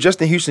 You were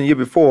just in Houston the year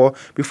before.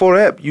 Before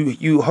that,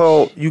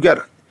 you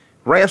got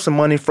ransom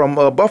money from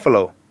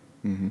Buffalo.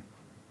 Mm-hmm.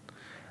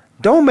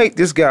 Don't make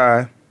this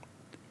guy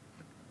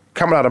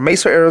coming out of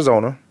Mesa,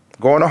 Arizona,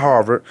 going to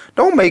Harvard.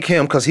 Don't make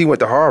him, because he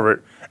went to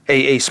Harvard,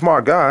 a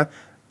smart guy.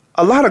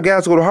 A lot of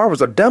guys who go to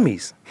Harvard are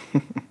dummies.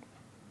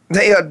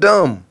 They are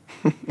dumb.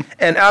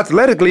 And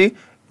athletically,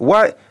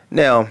 why?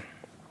 Now,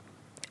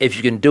 if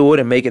you can do it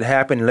and make it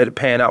happen and let it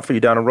pan out for you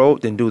down the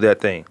road, then do that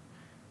thing.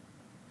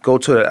 Go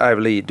to the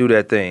Ivy League, do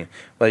that thing.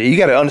 But you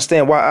got to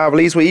understand why Ivy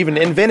Leagues were even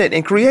invented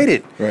and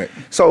created. Right.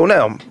 So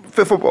now,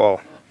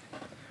 football.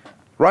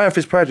 Ryan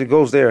Fitzpatrick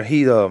goes there.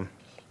 He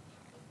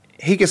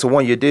gets a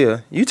 1-year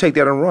deal. You take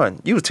that and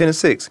run. You was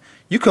 10-6.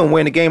 You couldn't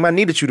win the game I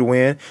needed you to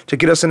win to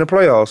get us in the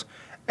playoffs.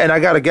 And I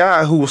got a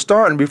guy who was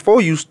starting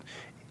before you.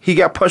 He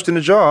got punched in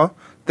the jaw.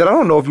 That I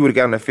don't know if you would have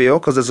gotten the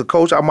field, because as a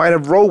coach, I might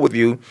have rolled with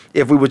you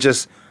if we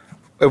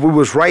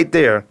was right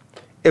there.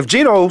 If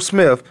Geno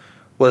Smith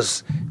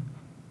was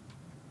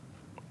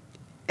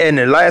in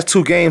the last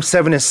 2 games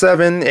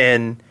 7-7,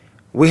 and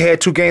we had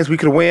 2 games we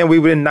could win, we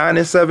were in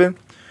 9-7,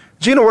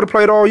 Geno would have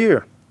played all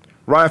year.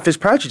 Ryan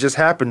Fitzpatrick just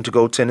happened to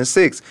go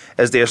 10-6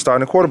 as their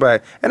starting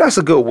quarterback, and that's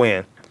a good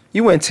win.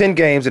 You win 10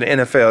 games in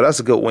the NFL, that's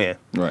a good win.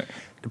 Right.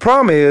 The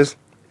problem is,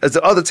 as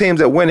the other teams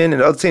that win in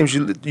and the other teams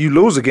you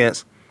lose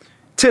against,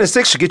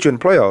 10-6 should get you in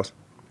the playoffs.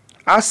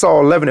 I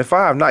saw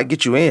 11-5 not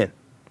get you in.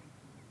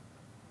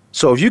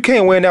 So if you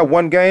can't win that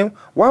one game,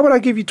 why would I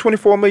give you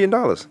 $24 million?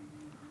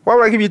 Why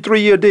would I give you a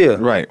 3-year deal?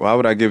 Right. Why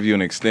would I give you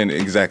an extend?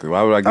 Exactly.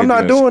 Why would I give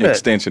you an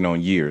extension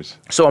on years?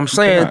 So I'm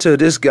saying to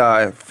this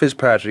guy,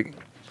 Fitzpatrick,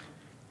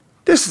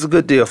 this is a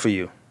good deal for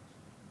you.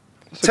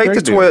 Take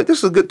the 12. This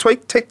is a good.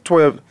 Take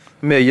 $12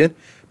 million.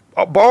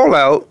 Ball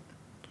out.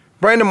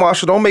 Brandon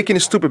Marshall, don't make any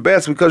stupid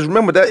bets, because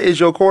remember, that is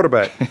your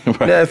quarterback.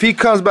 Right. Now, if he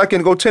comes back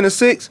and go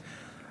 10-6,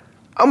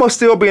 I'm going to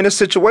still be in this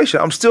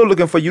situation. I'm still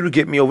looking for you to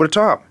get me over the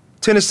top.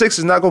 10-6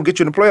 is not going to get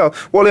you in the playoffs.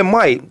 Well, it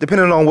might,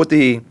 depending on what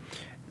the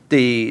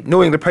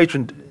New England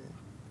Patriots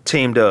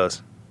team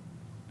does.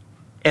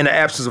 In the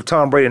absence of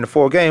Tom Brady in the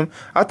 4th game,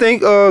 I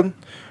think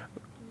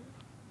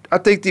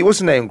what's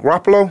his name,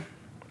 Garoppolo?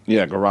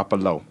 Yeah,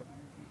 Garoppolo.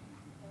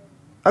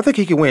 I think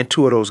he can win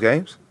 2 of those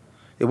games.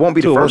 It won't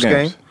be the first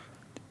game.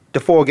 The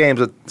 4 games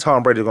that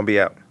Tom Brady is going to be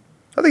out.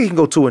 I think he can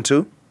go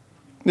 2-2.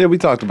 Yeah, we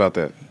talked about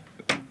that.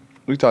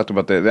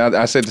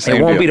 I said the same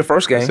deal. It won't be the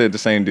first game. I said the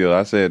same deal.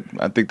 I said,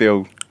 I think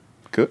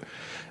could.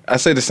 I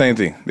said the same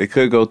thing. They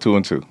could go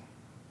 2-2.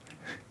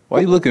 Why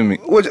are you looking at me?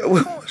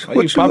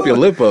 Why you pop your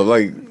lip up?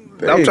 Like,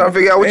 I'm trying to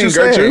figure out what you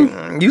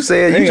said. You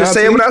just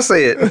said what I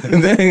said.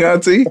 Dang,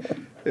 auntie.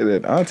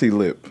 That auntie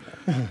lip.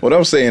 What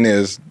I'm saying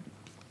is,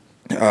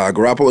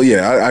 Garoppolo,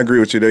 yeah, I agree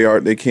with you.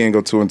 They can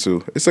go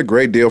 2-2. It's a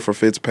great deal for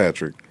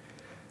Fitzpatrick.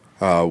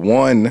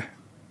 One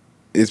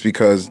is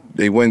because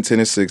they went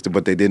 10-6,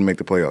 but they didn't make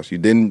the playoffs. You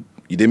didn't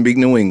beat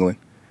New England.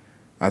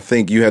 I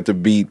think you had to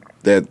beat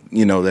that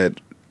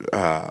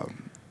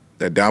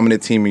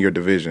dominant team in your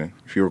division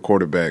if you're a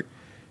quarterback.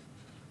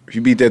 If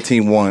you beat that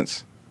team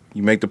once,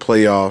 you make the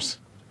playoffs.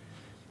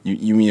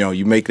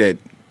 You make that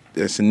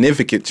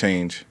significant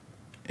change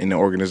in the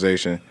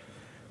organization.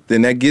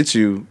 Then that gets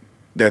you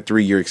that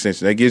 3-year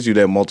extension. That gives you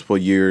that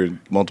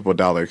multiple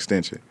dollar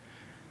extension.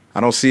 I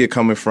don't see it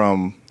coming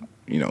from,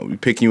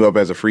 picking you up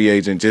as a free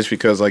agent just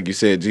because, like you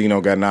said, Geno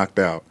got knocked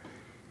out.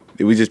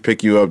 We just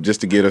pick you up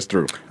just to get us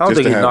through. I don't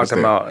think he knocked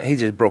him out. He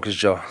just broke his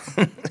jaw.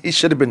 He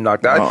should have been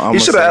knocked out. He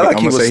should have acted like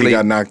he was asleep. He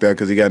got knocked out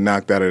because he got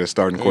knocked out of the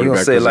starting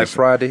quarterback position. You going to say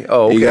it like Friday?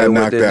 Oh, okay. He got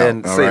knocked out.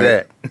 Then say right?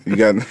 that. You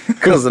got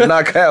because a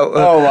knockout.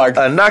 Oh my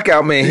God. A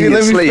knockout man. He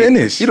let asleep. Me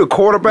finish. You the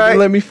quarterback. You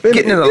let me finish.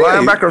 Getting in the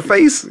linebacker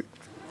face.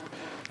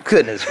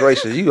 Goodness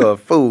gracious, you a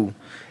fool.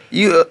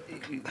 I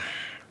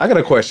got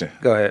a question.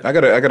 Go ahead. I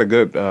got a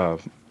good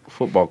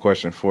football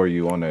question for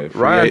you on a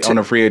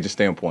free agent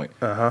standpoint.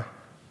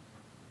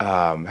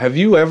 Have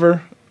you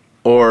ever,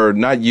 or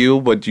not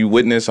you, but you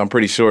witnessed, I'm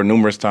pretty sure,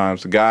 numerous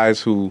times, the guys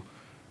who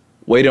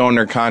waited on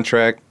their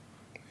contract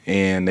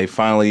and they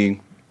finally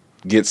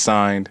get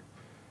signed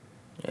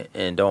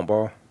and don't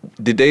ball?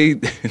 Did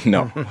they?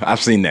 No, I've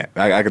seen that.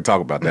 I could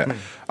talk about that.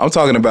 I'm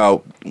talking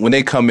about when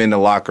they come in the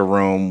locker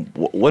room.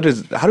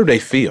 How do they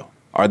feel?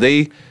 Are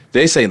they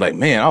say like,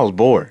 man, I was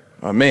bored,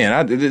 or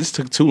man, this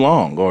took too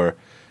long, or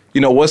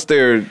what's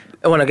their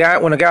when a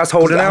guy's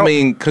holding out? I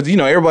mean, because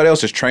everybody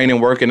else is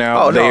training, working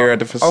out there at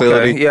the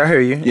facility. Okay. Yeah, I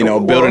hear you.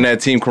 Building that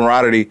team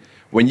camaraderie.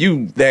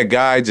 When that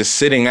guy just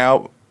sitting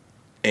out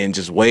and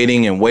just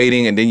waiting, and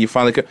then you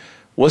finally come.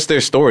 What's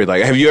their story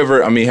like? Have you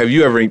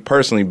ever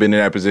personally been in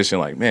that position?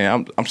 Like,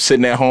 man, I'm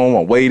sitting at home,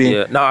 I'm waiting.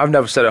 Yeah, no, I've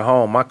never sat at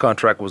home. My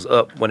contract was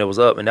up when it was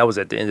up, and that was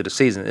at the end of the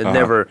season.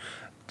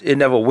 It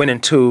never went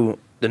into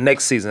the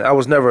next season. I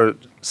was never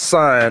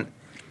signed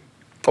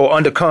or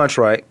under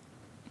contract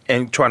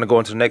and trying to go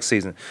into the next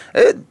season.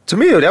 To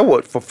me, that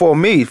was for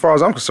me, as far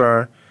as I'm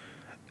concerned,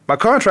 my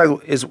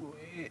contract is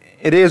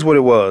what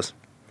it was.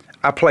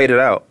 I played it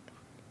out.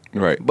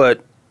 Right.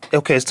 But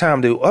okay, it's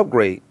time to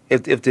upgrade.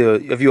 If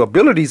your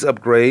abilities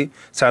upgrade,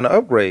 it's time to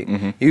upgrade.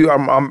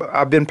 Mm-hmm.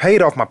 I've been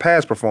paid off my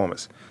past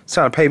performance. It's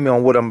time to pay me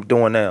on what I'm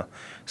doing now.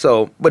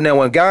 So, but now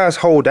when guys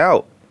hold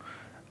out,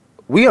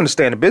 we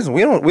understand the business.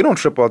 We don't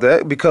trip off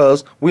that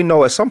because we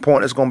know at some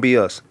point it's going to be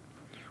us.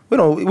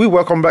 We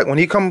welcome him back when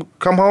he come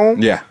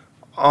home. Yeah,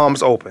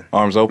 arms open.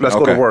 Arms open. Let's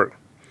go to work.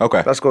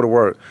 Okay. Let's go to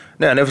work.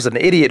 Now, and if it's an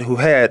idiot who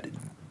had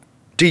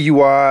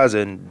DUIs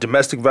and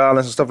domestic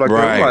violence and stuff like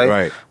that, I'm like,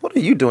 right. what are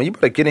you doing? You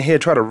better get in here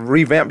and try to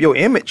revamp your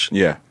image.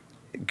 Yeah.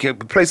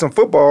 Play some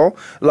football.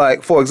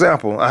 Like, for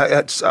example,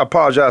 I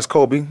apologize,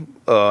 Kobe.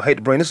 Hate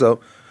to bring this up,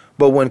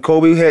 but when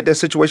Kobe had that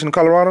situation in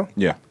Colorado,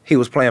 he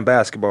was playing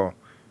basketball.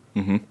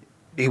 Mm-hmm.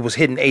 He was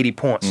hitting 80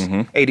 points,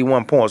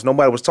 81 points.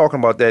 Nobody was talking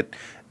about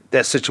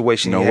that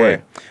situation. No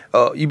way.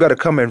 You better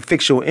come and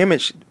fix your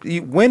image.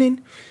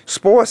 Winning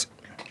sports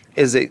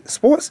is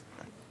sports.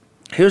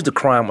 Here's the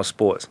crime of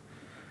sports.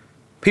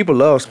 People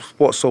love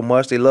sports so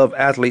much. They love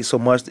athletes so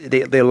much.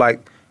 They're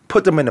like,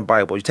 put them in the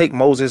Bible. You take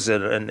Moses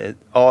and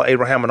all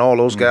Abraham and all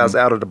those guys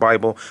out of the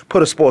Bible.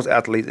 Put a sports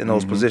athlete in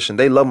those positions.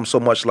 They love them so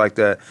much like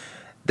that.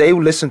 They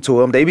listen to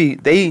them.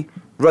 They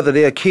rather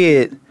their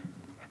kid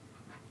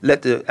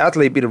let the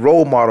athlete be the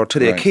role model to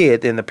their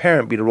kid than the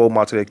parent be the role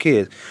model to their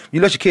kids. You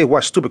let your kid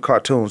watch stupid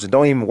cartoons and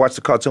don't even watch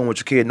the cartoon with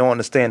your kid. Don't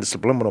understand the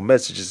subliminal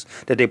messages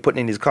that they put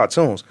in these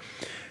cartoons.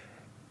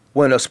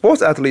 When a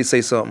sports athlete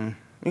say something,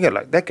 you got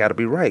like that got to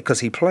be right because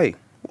he play.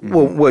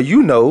 Well,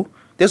 you know.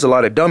 There's a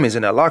lot of dummies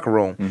in that locker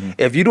room.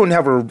 If you don't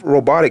have a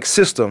robotic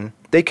system,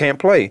 they can't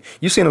play.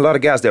 You've seen a lot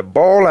of guys that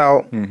ball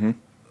out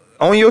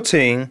on your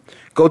team,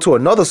 go to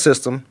another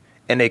system,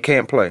 and they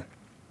can't play.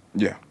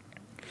 Yeah.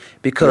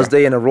 Because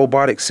they in a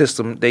robotic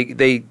system.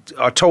 They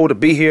are told to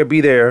be here,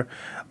 be there,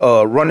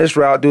 run this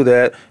route, do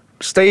that,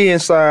 stay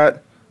inside.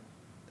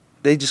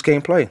 They just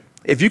can't play.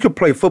 If you could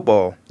play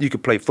football, you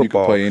could play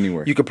football. You could play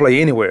anywhere. You could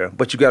play anywhere,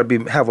 but you got to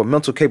have a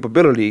mental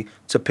capability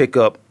to pick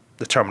up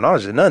the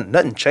terminology.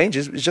 Nothing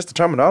changes. It's just the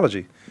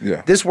terminology.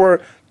 Yeah. This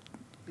word,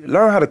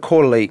 learn how to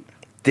correlate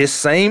this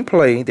same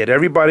play that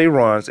everybody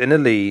runs in the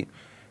league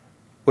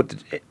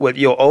with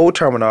your old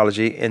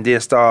terminology, and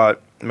then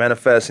start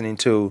manifesting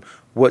into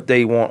what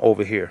they want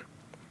over here.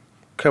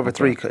 Cover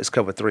three is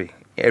cover three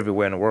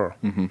everywhere in the world.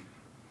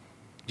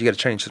 You got to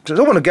change.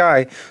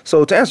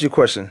 So to answer your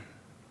question,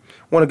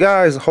 when a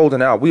guy is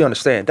holding out, we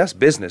understand that's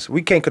business.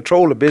 We can't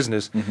control the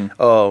business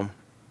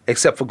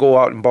except for go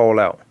out and ball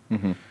out.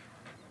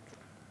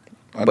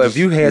 But if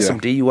you had some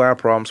DUI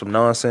problems, some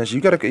nonsense,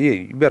 you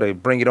better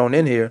bring it on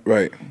in here.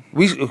 Right.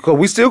 We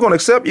still gonna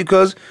accept you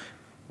because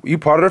you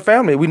part of the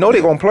family. We know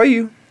they're gonna play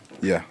you.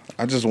 Yeah.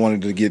 I just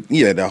wanted to get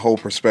that whole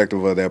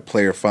perspective of that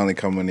player finally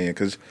coming in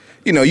because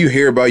you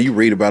hear about, you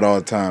read about all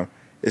the time.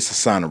 It's a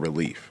sign of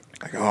relief.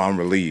 Like, oh, I'm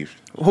relieved.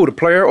 Who, the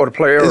player or the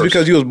players? Is it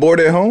because you was bored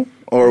at home?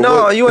 Or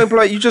no, what? You ain't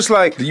play. You just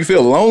like. Do you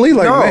feel lonely?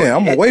 Like, no, man,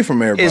 I'm away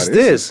from everybody. It's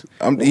this.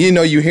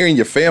 You hearing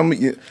your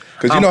family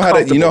because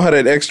you know how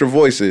that extra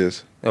voice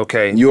is.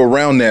 Okay. You're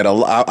around that.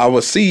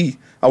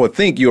 I would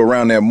think you're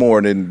around that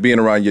more than being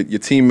around your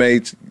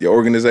teammates, your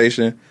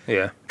organization.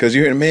 Yeah. Because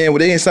you're hearing, man, well,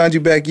 they ain't signed you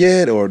back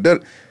yet, or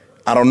that.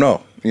 I don't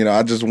know.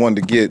 I just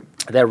wanted to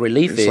get that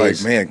relief. It's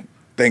like, man,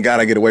 thank God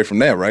I get away from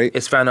that, right?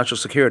 It's financial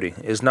security.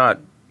 It's not.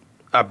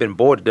 I've been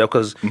bored to death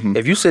because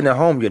if you're sitting at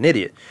home, you're an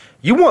idiot.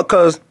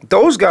 Because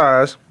those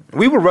guys,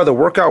 we would rather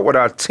work out with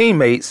our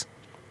teammates.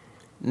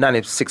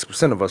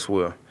 96% of us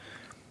will.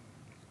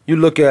 You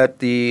look at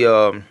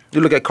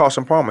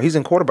Carson Palmer. He's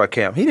in quarterback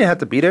camp. He didn't have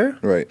to be there.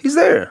 Right. He's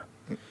there.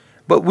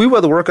 But we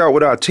rather work out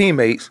with our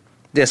teammates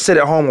than sit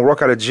at home and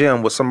work out a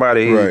gym with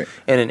somebody. Right.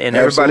 And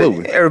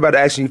Absolutely. everybody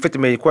asking you 50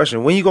 million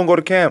questions. When you gonna go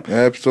to camp?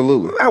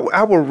 Absolutely.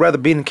 I would rather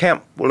be in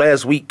camp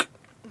last week,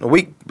 a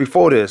week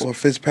before this. Well,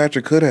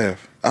 Fitzpatrick could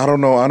have. I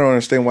don't know. I don't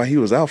understand why he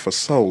was out for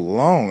so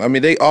long. I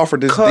mean, they offered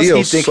this deal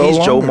because he think so he's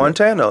long Joe ago.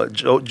 Montana,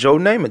 Joe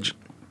Namath.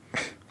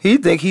 He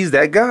think he's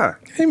that guy.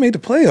 They made the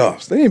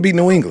playoffs. They didn't beat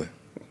New England.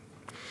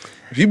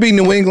 If you beat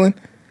New England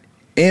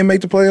and make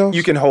the playoffs,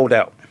 You can hold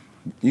out.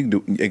 you can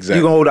do exactly.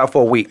 You can hold out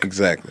for a week.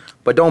 Exactly.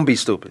 But don't be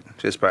stupid,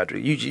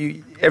 Fitzpatrick.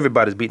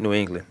 Everybody's beat New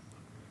England.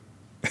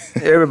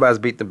 Everybody's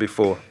beat them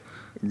before.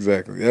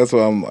 Exactly. That's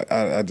why I'm like,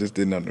 I just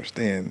didn't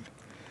understand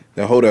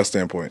the holdout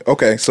standpoint.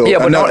 Okay, so Yeah,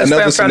 but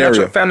another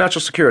scenario.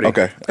 financial security.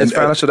 Okay. It's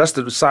financial. That's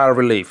the side of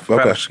relief.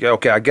 Okay.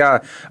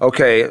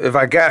 If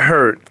I got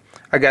hurt,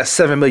 I got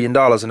 $7 million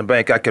in the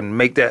bank. I can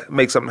make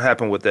something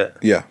happen with that.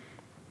 Yeah,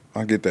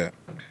 I get that.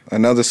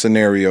 Another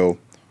scenario,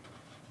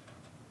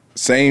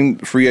 same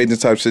free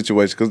agent type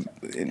situation. Cause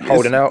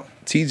Holding out.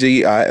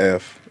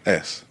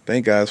 TGIFS.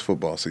 Thank God it's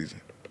football season.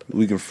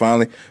 We can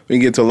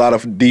get to a lot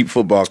of deep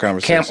football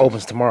conversations. Camp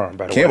opens tomorrow,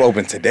 by the way. Camp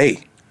open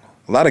today.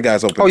 A lot of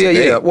guys open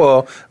today. Yeah.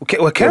 Well,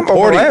 camp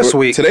opened last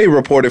week. Today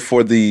reported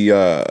for the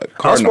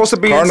Cardinals. supposed to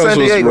be in Cardinals San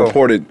Diego.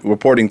 was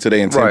reporting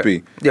today in Tempe.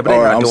 Right. Yeah, but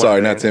they're not doing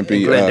it not in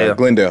Tempe. Glendale.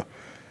 Glendale.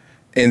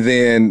 And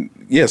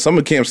then, some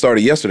of the camp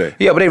started yesterday.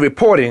 Yeah, but they're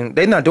reporting.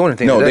 They're not doing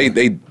anything No,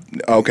 today.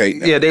 okay.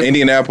 Yeah,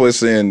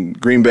 Indianapolis and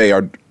Green Bay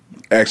are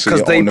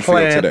actually on the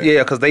field today.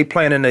 Yeah, because they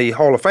playing in the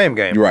Hall of Fame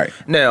game. Right.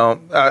 Now,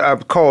 I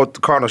called the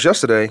Cardinals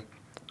yesterday.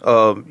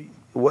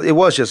 It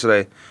was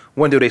yesterday.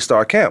 When do they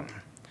start camp?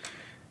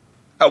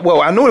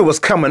 Well, I knew it was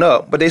coming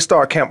up, but they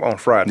start camp on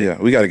Friday. Yeah,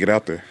 we got to get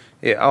out there.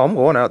 Yeah, I'm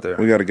going out there.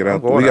 We got to get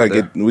out there. We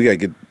got to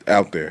get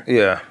out there.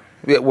 Yeah.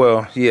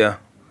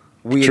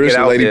 We Trish, get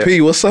out Lady there.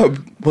 P, what's up?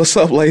 What's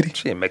up, lady?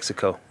 She in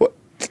Mexico. What?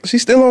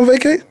 She's still on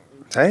vacation?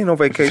 That ain't no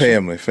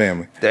vacation.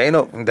 Family.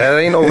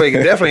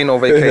 Definitely ain't no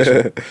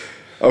vacation.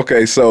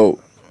 Okay, so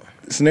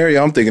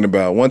scenario I'm thinking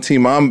about. One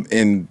team I'm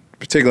in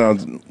particular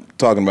I'm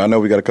talking about. I know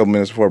we got a couple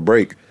minutes before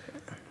break.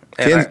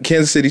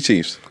 Kansas City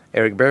Chiefs.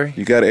 Eric Berry?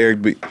 You got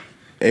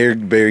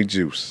Eric Berry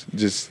juice.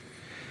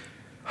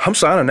 I'm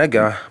signing that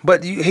guy.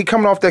 But he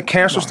coming off that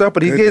cancer stuff,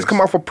 but he did come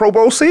off a Pro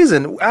Bowl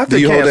season after cancer. Do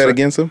you hold that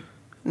against him?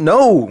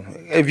 No.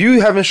 If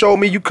you haven't showed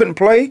me you couldn't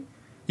play,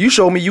 you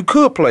showed me you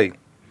could play.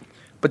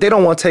 But they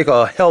don't want to take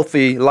a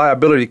healthy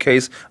liability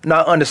case,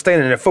 not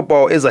understanding that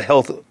football is a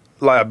health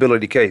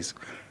liability case.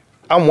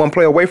 I'm one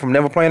play away from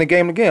never playing a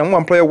game again. I'm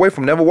one play away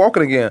from never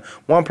walking again.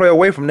 One play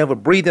away from never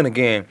breathing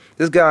again.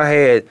 This guy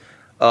had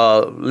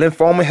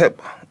lymphoma,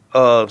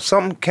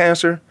 something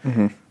cancer.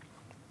 Mm-hmm.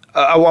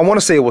 I want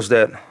to say it was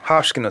that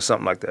Hodgkin or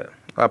something like that.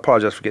 I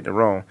apologize for getting it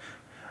wrong.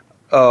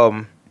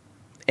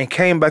 And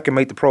came back and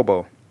made the Pro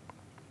Bowl.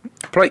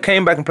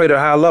 Came back and played at a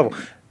high level.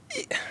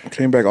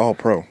 Came back all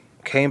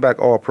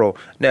pro.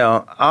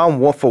 Now, I'm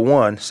one for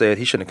one said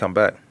he shouldn't come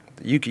back.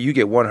 You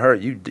get one hurt,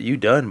 you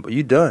done. But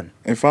you done.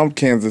 If I'm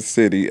Kansas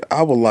City,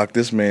 I will lock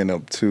this man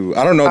up too.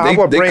 I don't know.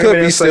 They could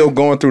be still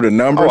going through the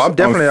numbers. I'm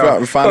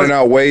definitely finding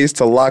out ways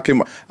to lock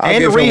him. I'll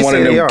give him one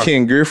of them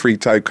Ken Griffey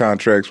type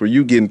contracts where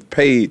you getting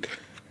paid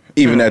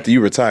even after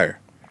you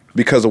retire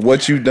because of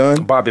what you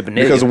done. Bobby Benetti.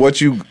 Because of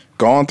what you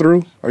gone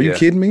through. Are you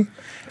kidding me?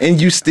 And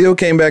you still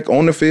came back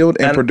on the field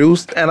and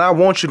produced. And I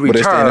want you to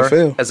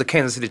retire as a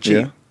Kansas City Chief.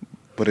 Yeah,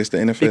 but it's the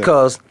NFL.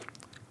 Because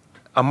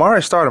Amari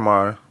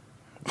Stoudemire,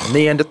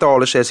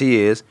 Neanderthalish as he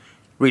is,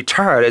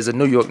 retired as a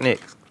New York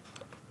Knicks.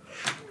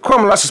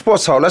 Kwamie, Lassiter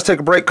Sports Talk. Let's take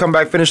a break, come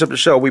back, finish up the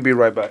show. We'll be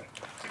right back.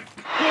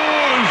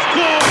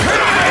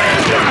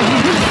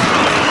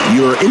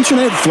 Your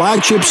internet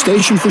flagship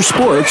station for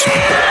sports.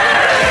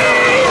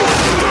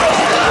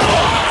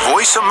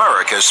 Voice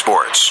America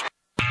Sports.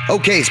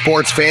 Okay,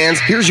 sports fans,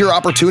 here's your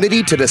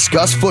opportunity to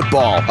discuss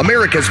football,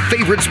 America's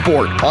favorite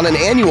sport. On an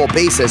annual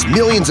basis,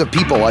 millions of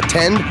people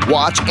attend,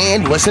 watch,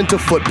 and listen to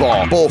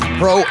football, both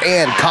pro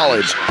and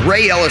college.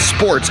 Ray Ellis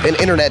Sports, an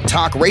internet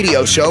talk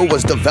radio show,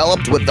 was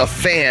developed with the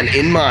fan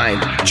in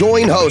mind.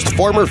 Join host,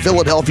 former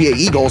Philadelphia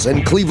Eagles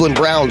and Cleveland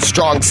Browns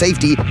strong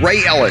safety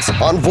Ray Ellis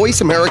on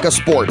Voice America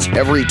Sports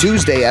every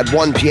Tuesday at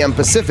 1 p.m.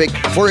 Pacific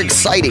for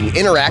exciting,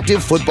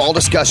 interactive football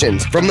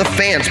discussions from the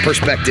fans'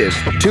 perspective.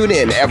 Tune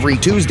in every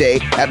Tuesday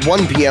at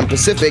 1 p.m.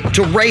 Pacific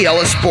to Ray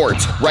Ellis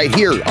Sports right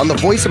here on the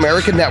Voice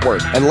America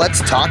Network, and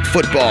let's talk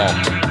football.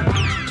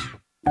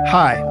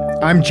 Hi,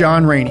 I'm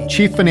John Rainey,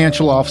 Chief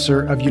Financial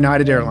Officer of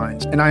United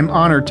Airlines, and I'm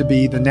honored to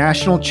be the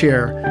National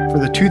Chair for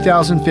the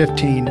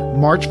 2015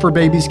 March for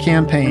Babies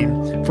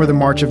campaign for the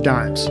March of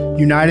Dimes.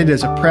 United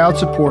is a proud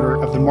supporter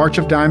of the March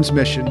of Dimes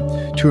mission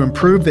to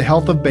improve the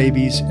health of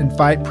babies and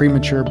fight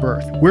premature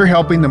birth. We're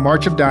helping the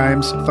March of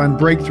Dimes fund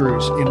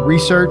breakthroughs in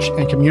research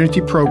and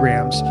community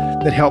programs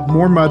that help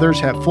more mothers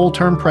have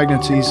full-term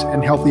pregnancies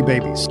and healthy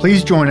babies.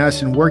 Please join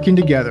us in working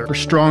together for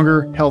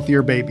stronger,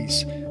 healthier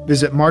babies.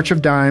 Visit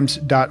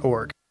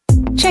marchofdimes.org.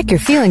 Check your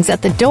feelings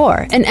at the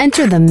door and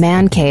enter the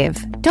Man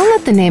Cave. Don't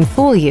let the name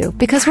fool you,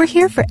 because we're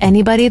here for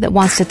anybody that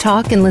wants to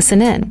talk and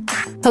listen in.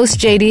 Hosts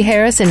J.D.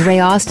 Harris and Ray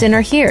Austin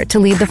are here to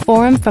lead the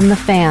forum from the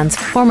fans,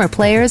 former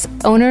players,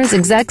 owners,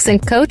 execs,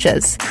 and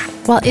coaches.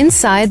 While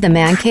inside the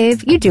Man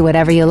Cave, you do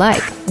whatever you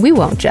like. We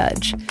won't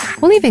judge.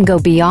 We'll even go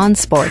beyond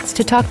sports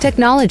to talk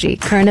technology,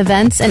 current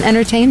events, and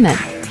entertainment.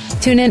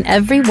 Tune in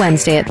every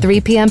Wednesday at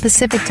 3 p.m.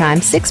 Pacific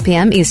Time, 6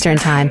 p.m. Eastern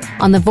Time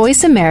on the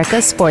Voice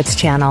America Sports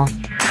Channel.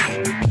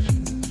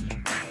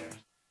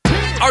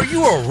 Are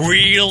you a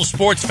real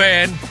sports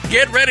fan?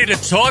 Get ready to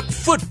talk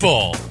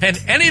football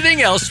and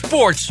anything else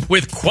sports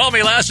with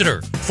Kwamie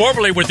Lassiter.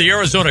 Formerly with the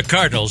Arizona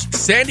Cardinals,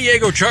 San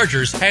Diego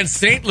Chargers, and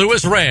St.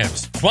 Louis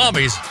Rams,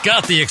 Kwamie's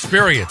got the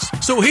experience,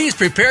 so he's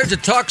prepared to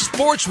talk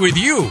sports with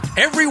you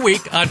every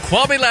week on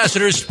Kwamie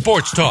Lassiter's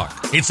Sports Talk.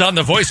 It's on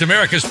the Voice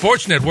America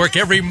Sports Network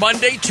every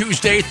Monday,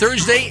 Tuesday,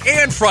 Thursday,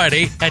 and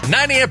Friday at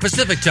 9 a.m.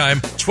 Pacific Time,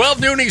 12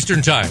 noon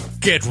Eastern Time.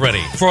 Get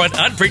ready for an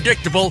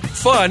unpredictable,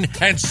 fun,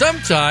 and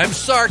sometimes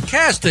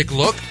sarcastic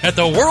look at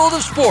the world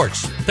of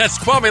sports. That's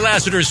Kwamie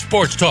Lassiter's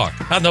Sports Talk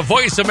on the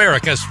Voice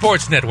America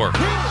Sports Network.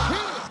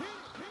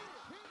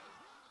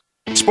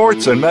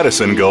 Sports and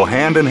medicine go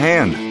hand in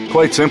hand.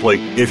 Quite simply,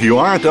 if you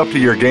aren't up to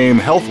your game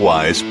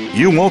health-wise,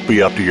 you won't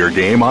be up to your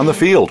game on the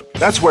field.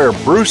 That's where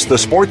Bruce the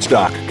Sports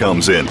Doc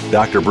comes in.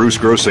 Dr. Bruce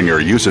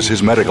Grossinger uses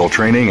his medical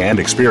training and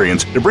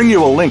experience to bring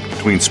you a link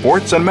between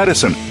sports and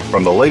medicine,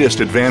 from the latest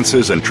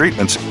advances and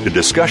treatments to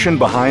discussion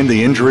behind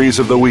the injuries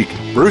of the week.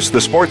 Bruce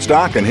the Sports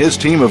Doc and his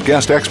team of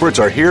guest experts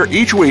are here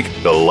each week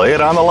to lay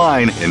it on the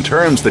line in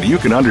terms that you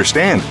can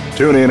understand.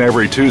 Tune in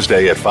every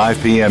Tuesday at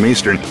 5 p.m.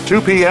 Eastern, 2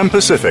 p.m.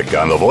 Pacific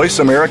on the Voice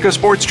America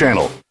Sports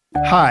Channel.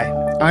 Hi,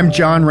 I'm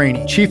John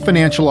Rainey, Chief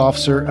Financial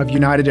Officer of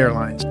United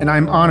Airlines, and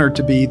I'm honored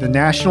to be the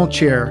National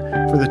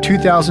Chair for the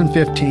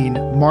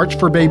 2015 March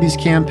for Babies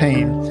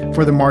campaign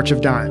for the March of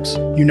Dimes.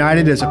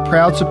 United is a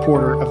proud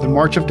supporter of the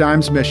March of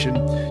Dimes mission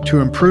to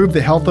improve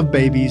the health of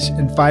babies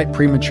and fight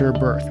premature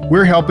birth.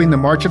 We're helping the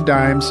March of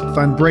Dimes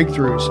fund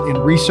breakthroughs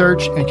in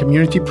research and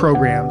community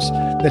programs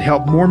that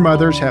help more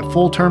mothers have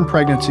full-term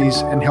pregnancies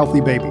and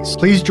healthy babies.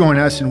 Please join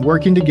us in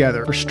working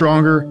together for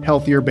stronger,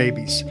 healthier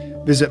babies.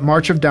 Visit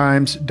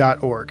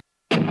marchofdimes.org.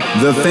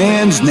 The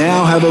fans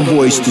now have a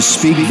voice to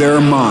speak their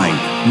mind.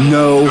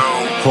 No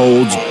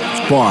holds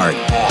barred.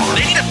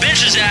 They need to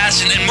bench his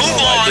ass and then move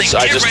on.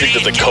 I just think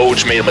that the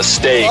coach made a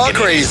mistake. All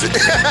crazy.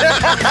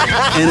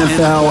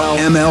 NFL,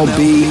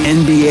 MLB,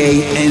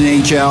 NBA,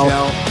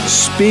 NHL.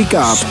 Speak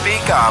up.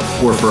 Speak up.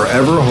 Or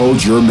forever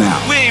hold your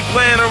mouth. We ain't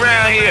playing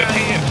around here.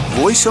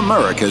 Voice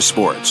America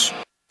Sports.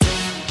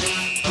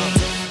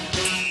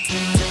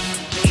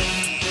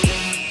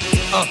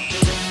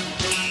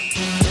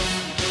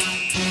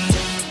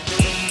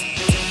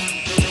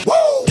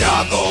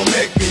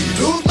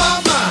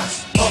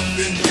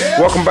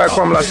 Welcome back,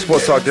 Kwamie, Lassiter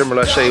Sports Talk. Denver,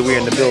 Lassiter. We're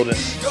in the building.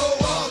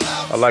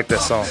 I like that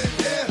song.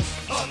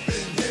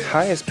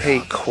 Highest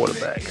paid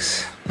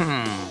quarterbacks.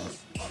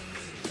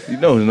 You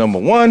know who's number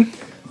one?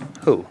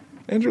 Who?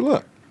 Andrew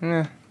Luck.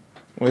 Yeah.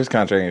 Well, his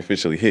contract ain't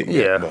officially hit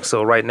yet. Yeah.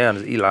 So right now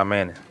it's Eli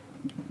Manning.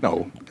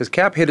 No. His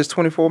cap hit is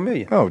 $24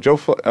 million. Oh,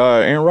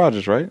 Aaron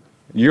Rodgers, right?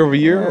 Year over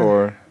year,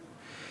 or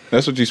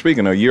that's what you're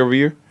speaking of? Year over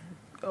year.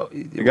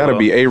 It got to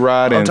be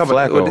A-Rod and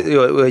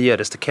Flacco. Well, yeah,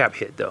 that's the cap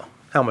hit though.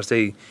 How much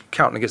they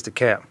counting against the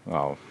cap?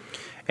 Oh,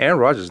 Aaron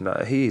Rodgers,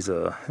 he's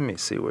let me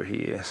see where he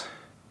is.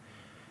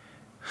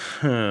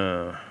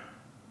 That's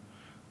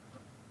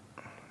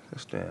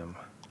damn.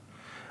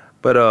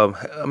 But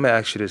let me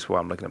ask you this while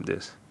I'm looking up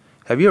this.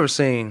 Have you ever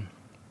seen?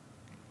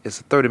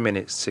 It's a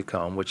 30-minute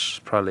sitcom, which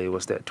probably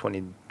was that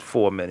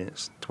 24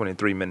 minutes,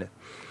 23 minutes.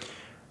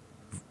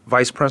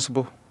 Vice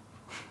Principal.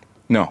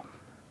 No.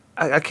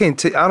 I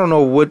can't. I don't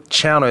know what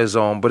channel it's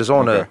on, but it's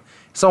on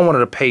It's on one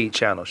of the paid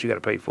channels. You got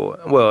to pay for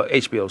it. Well,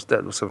 HBO's.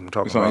 That was something I'm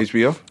talking about. It's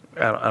on HBO?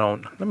 I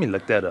don't. Let me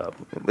look that up.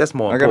 That's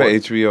more I got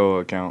important. an HBO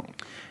account.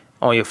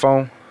 On your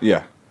phone?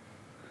 Yeah.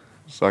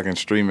 So I can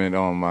stream it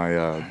on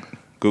my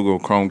Google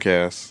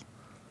Chromecast.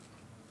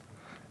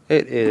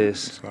 It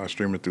is. So I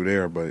stream it through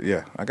there. But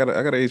yeah, I got a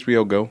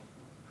HBO Go.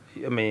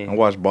 I mean, I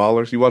watch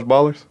Ballers. You watch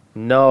Ballers?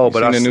 No, you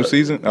but seen the new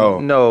season? Oh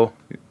no,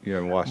 you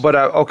haven't watched. But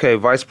okay,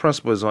 Vice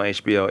Principal is on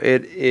HBO.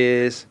 It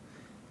is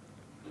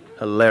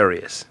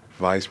hilarious.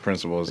 Vice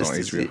Principal is on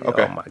HBO.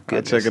 Okay, oh my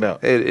goodness, I'll check it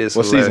out. It is.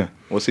 What hilarious. season?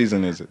 What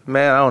season is it?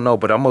 Man, I don't know,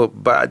 but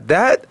But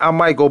that I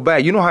might go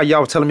back. You know how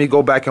y'all were telling me to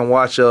go back and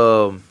watch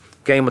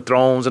Game of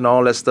Thrones and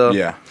all that stuff.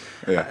 Yeah,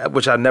 yeah.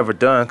 Which I've never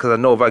done because I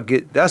know if I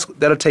get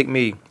that'll take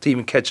me to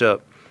even catch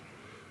up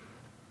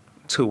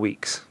 2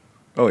 weeks.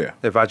 Oh yeah.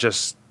 If I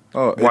just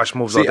watch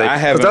movies all day.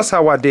 Because that's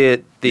how I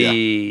did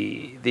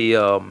the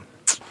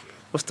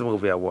what's the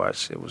movie I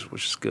watched?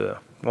 Which is good.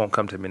 Won't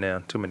come to me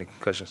now. Too many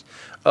concussions.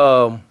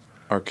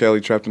 R.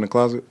 Kelly Trapped in the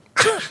Closet?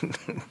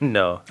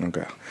 No.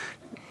 Okay.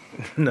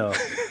 No. It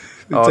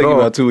take you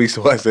about 2 weeks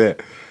to watch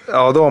that.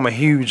 Although I'm a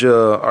huge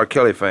R.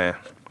 Kelly fan.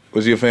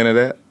 Was you a fan of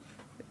that?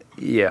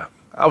 Yeah.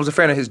 I was a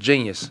fan of his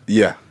genius.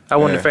 Yeah. I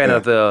wasn't a fan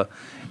of the...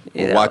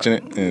 watching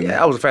it?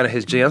 Yeah, I was a fan of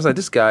his genius. I was like,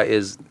 this guy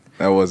is...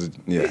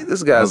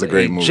 This guy's a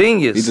great movie.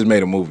 Genius. He just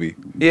made a movie.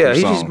 Yeah,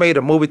 he just made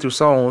a movie through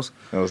songs.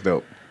 That was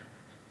dope.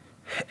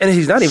 And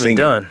he's not even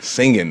done.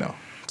 Singing, though.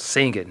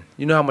 Singing.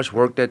 You know how much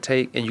work that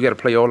take, and you got to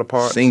play all the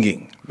parts.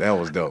 Singing. That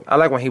was dope. I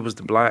like when he was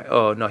the blind.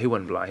 Oh no, he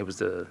wasn't blind.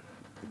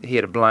 He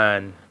had a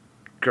blind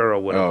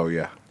girl with him. Oh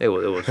yeah. It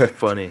was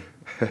funny,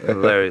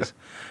 hilarious.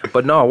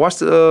 But no, watch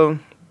the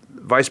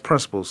Vice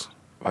Principals.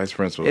 Vice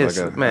Principals.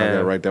 I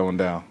gotta write that one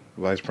down.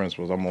 Vice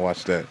Principals. I'm gonna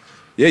watch that.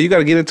 Yeah, you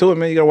gotta get into it,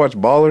 man. You gotta watch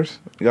Ballers.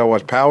 You gotta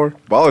watch Power.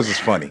 Ballers is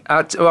funny.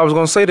 I was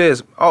gonna say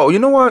this. Oh, you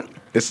know what?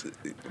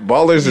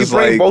 Ballers you is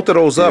like both of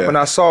those up, and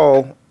I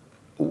saw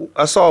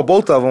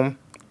both of them.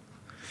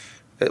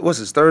 It was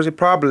this Thursday,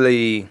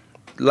 probably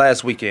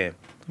last weekend.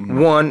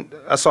 Mm-hmm.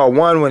 I saw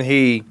one when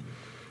I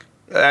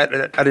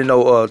didn't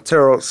know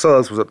Terrell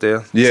Suggs was up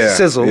there. Yeah,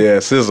 Sizzle. Yeah,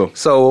 Sizzle.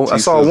 So I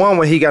saw one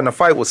when he got in a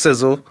fight with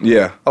Sizzle.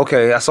 Yeah.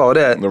 Okay, I saw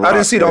that. I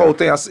didn't see the whole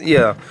thing.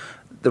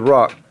 The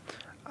Rock.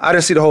 I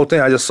didn't see the whole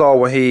thing. I just saw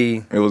when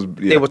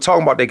they were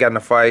talking about they got in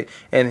a fight,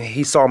 and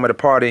he saw him at a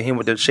party, and he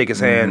went to shake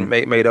his hand,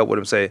 made up with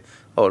him, say,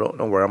 "Oh,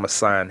 don't worry, I'm gonna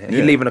sign him."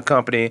 He leaving the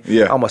company.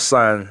 Yeah. I'm gonna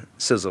sign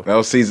Sizzle. That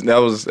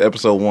was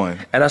episode 1.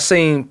 And I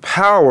seen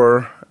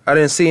Power. I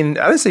didn't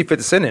see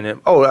 50 Cent in it.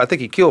 Oh, I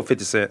think he killed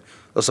 50 Cent.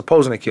 Or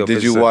supposedly killed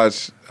 50 Cent. Did you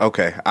watch?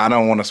 Okay, I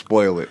don't want to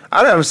spoil it.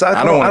 I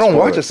don't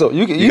watch it. So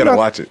you gotta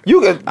watch it.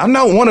 I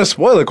don't want to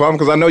spoil it, Kwamie,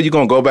 because I know you're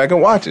gonna go back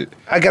and watch it.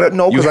 I gotta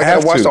know because I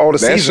gotta watch all the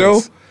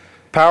seasons. Show,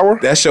 Power.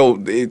 That show,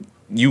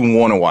 you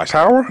want to watch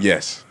Power? That.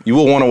 Yes, you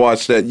will want to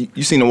watch that.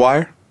 You seen The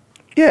Wire?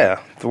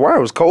 Yeah, The Wire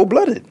was cold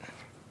blooded.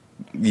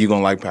 You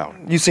gonna like Power?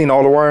 You seen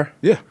all The Wire?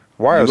 Yeah.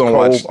 Wire is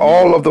cold.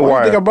 All of The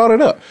Wire. I think I brought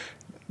it up.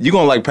 You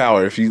gonna like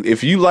Power if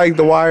you like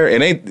The Wire.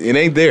 It ain't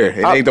there.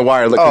 It ain't The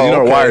Wire. Look,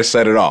 The Wire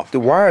set it off. The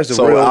Wire's the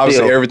so real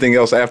obviously deal. everything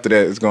else after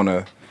that is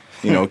gonna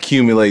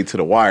accumulate to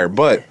The Wire.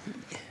 But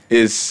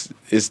it's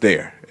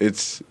there.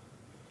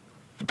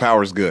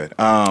 Power's good.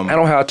 I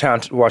don't have time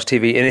to watch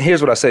TV, and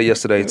here's what I said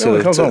yesterday too.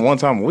 It comes on one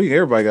time a week.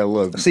 Everybody got to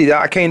look. See,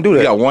 I can't do that.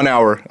 You got 1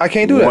 hour. I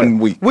can't do that. 1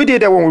 week. We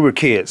did that when we were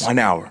kids. 1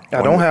 hour.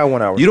 I don't have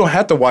 1 hour. You don't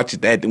have to watch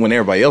it that when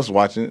everybody else is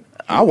watching it.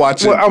 I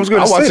watch it. Well, I was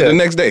going to say watch it that. the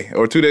next day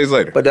or 2 days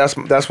later. But that's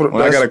what.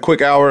 When I got a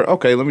quick hour,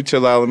 okay, let me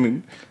chill out.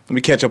 Let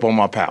me catch up on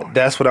my Power.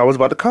 That's what I was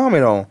about to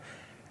comment on.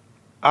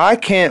 I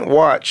can't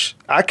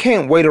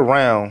wait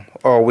around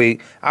all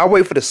week. I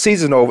wait for the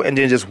season over and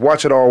then just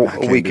watch it all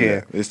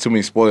weekend. There's too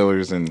many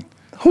spoilers and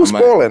who's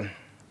spoiling?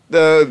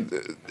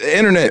 The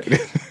internet,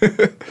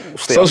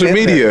 social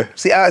media.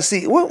 See, I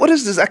see. What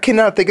is this? I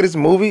cannot think of this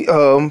movie.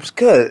 It's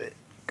good.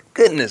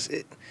 Goodness,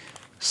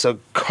 it's a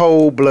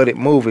cold-blooded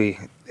movie.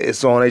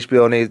 It's on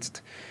HBO and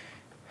it's.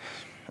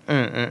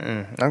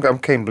 I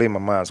can't believe my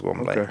mind's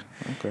going blank.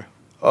 Okay.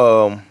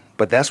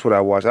 But that's what I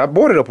watched. I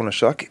bought it up on the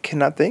show. I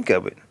cannot think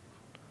of it.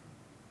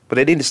 But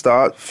they need to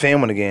start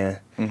filming again.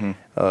 Mm-hmm.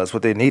 That's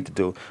what they need to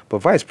do. But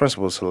Vice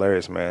Principal is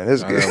hilarious, man.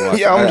 It's good.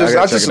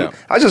 I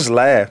I just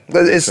laugh.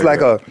 It's like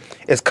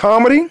it's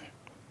comedy,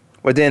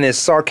 but then it's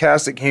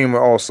sarcastic humor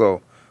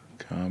also.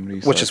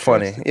 Comedy, which is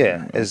funny.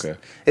 Yeah, Okay.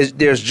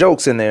 There's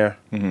jokes in there.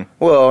 Mm-hmm.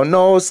 Well,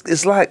 no,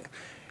 it's like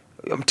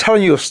I'm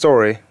telling you a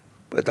story,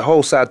 but the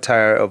whole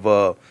satire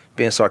of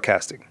being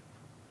sarcastic.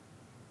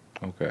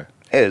 Okay.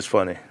 It is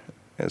funny.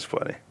 It's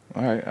funny.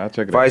 All right, I'll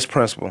check it out. Vice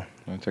Principal.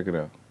 I'll check it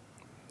out.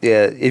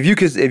 Yeah, if you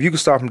could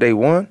start from day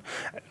one,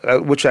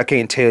 which I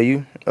can't tell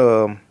you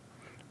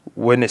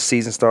when this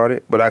season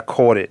started, but I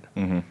caught it.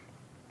 Mm-hmm.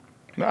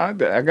 No, I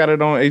got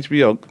it on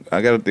HBO.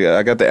 I got the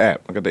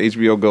app. I got the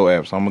HBO Go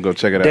app, so I'm gonna go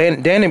check it out.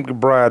 Danny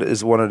McBride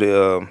is one of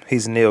the.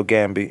 He's Neil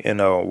Gamby, and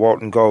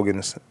Walton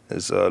Goggins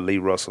is Lee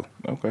Russell.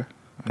 Okay,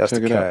 that's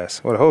the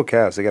cast. Well, the whole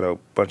cast. They got a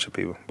bunch of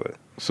people, but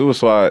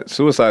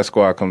Suicide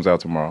Squad comes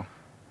out tomorrow.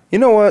 You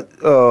know what?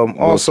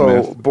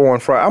 Also, Smith. Born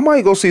Friday. I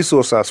might go see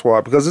Suicide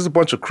Squad because there's a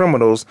bunch of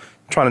criminals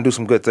trying to do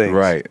some good things.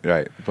 Right.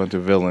 A bunch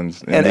of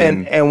villains.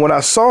 And when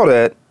I saw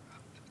that,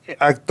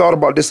 I thought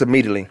about this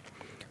immediately.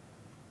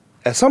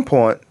 At some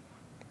point,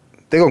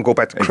 they're going to go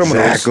back to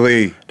criminals.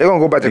 Exactly. They're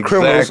going to go back to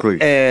criminals,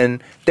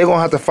 and they're going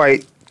to have to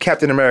fight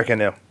Captain America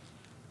now.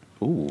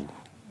 Ooh.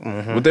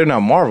 Mm-hmm. But they're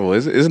not Marvel,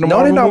 is it? Isn't it No,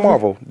 Marvel they're not movie?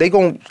 Marvel. They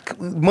going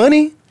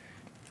money.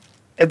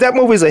 If that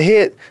movie's a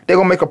hit, they're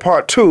going to make a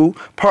part 2.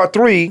 Part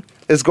 3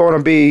 is going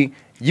to be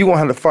you going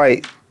to have to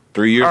fight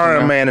 3 years Iron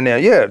from now? Man in there.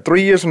 Yeah,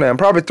 3 years from now.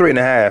 Probably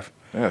 3.5.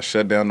 Yeah,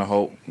 shut down the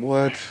whole,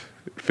 what?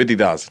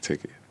 $50 a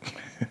ticket.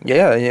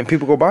 Yeah, and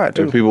people go buy it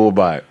too. And people will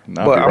buy it.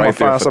 But I'm gonna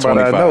find somebody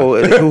I know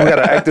who got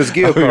an Actors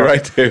Guild card.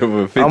 right there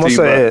with $15. I'm gonna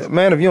say,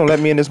 man, if you don't let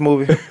me in this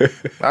movie,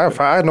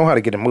 I know how to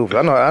get in movies.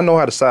 I know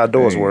how the side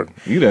doors work.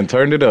 You done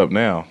turned it up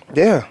now.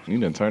 Yeah, you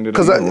done turned it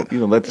up.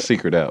 You done let the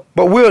secret out.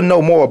 But we'll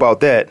know more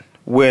about that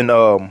when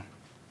tomorrow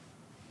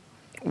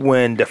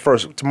when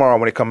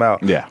it come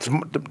out. Yeah,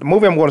 the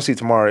movie I'm going to see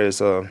tomorrow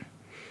is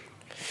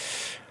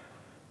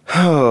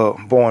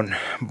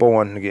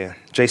Bourne again.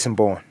 Jason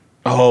Bourne.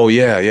 Oh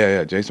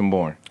yeah, Jason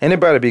Bourne. And it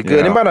better be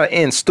good. Yeah. It better not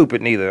end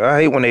stupid neither.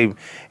 I hate when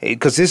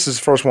because this is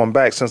the first one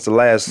back since the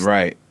last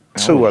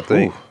two, I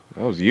think.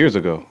 That was years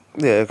ago.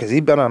 Yeah, because he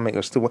better not make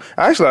a stupid.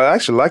 I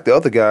actually like the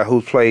other guy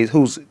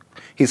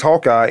he's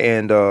Hawkeye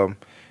and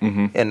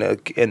in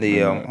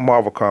the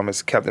Marvel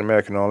comics, Captain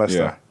America and all that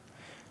stuff.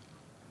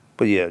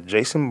 But yeah,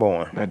 Jason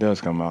Bourne. That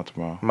does come out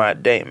tomorrow.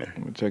 Matt Damon.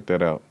 Let me check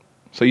that out.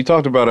 So you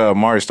talked about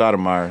Mari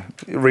Stoudemire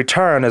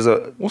retiring as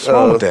a. What's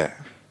wrong with that?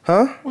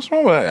 Huh? What's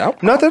wrong with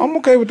that? Nothing. I'm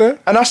okay with that.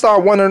 And I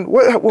started wondering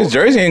what his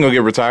jersey ain't gonna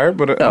get retired,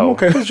 but I'm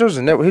okay. His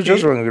jersey wasn't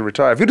gonna get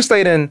retired. If you'd have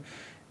stayed in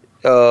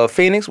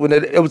Phoenix, when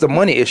it was a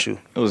money issue.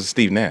 It was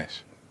Steve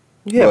Nash.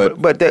 Yeah,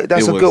 but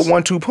that's a good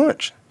 1-2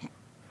 punch.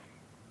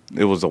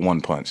 It was a one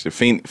punch.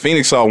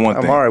 Phoenix saw one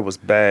thing. Amari was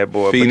bad,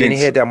 boy. But then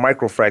he had that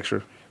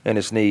microfracture in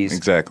his knees.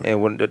 Exactly. And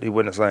he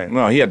wasn't the same.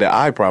 No, he had the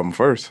eye problem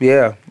first.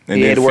 Yeah. And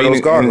he had to wear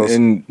those goggles.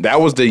 And that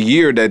was the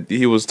year that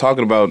he was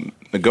talking about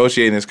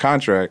negotiating his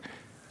contract.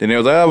 Then they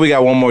was like, we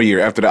got one more year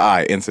after the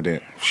eye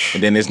incident.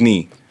 And then his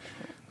knee.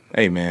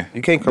 Hey, man.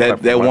 You can't come back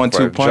that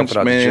 1-2 punch,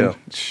 man.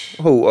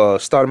 Who,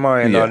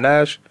 Stoudemire and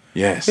Nash?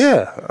 Yes.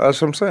 Yeah, that's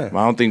what I'm saying.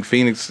 I don't think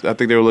Phoenix, I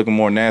think they were looking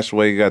more Nash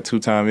way. He got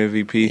 2-time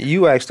MVP.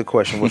 You asked the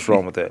question, what's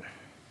wrong with that?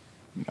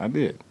 I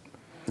did.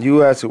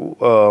 You asked,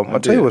 I'll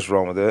tell you what's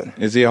wrong with that.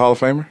 Is he a Hall of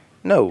Famer?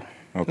 No.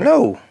 Okay.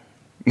 No.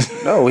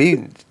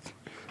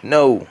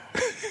 No.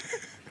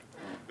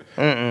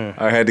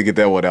 I had to get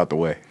that one out the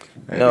way.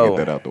 I had to get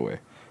that out the way.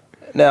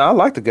 Now, I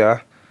like the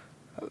guy.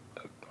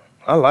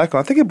 I like him.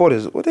 I think he bought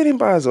did he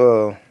buy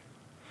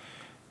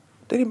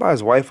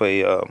his wife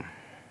a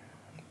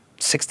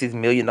 $60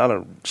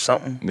 million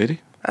something? Did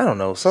he? I don't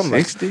know. Something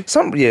 60?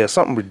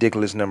 Something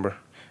ridiculous number.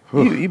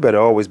 You better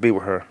always be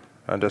with her.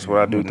 That's what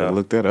I do now.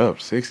 Look that up.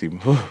 60.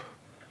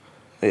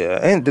 Yeah,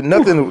 and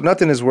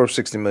nothing is worth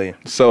 $60 million.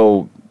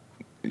 So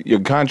your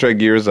contract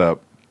year is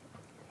up.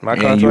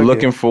 and you're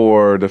looking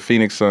for the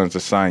Phoenix Suns to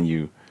sign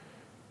you,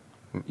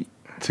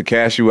 to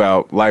cash you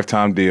out,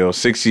 lifetime deal,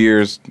 6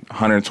 years,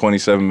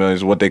 $127 million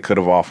is what they could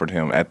have offered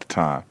him at the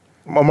time.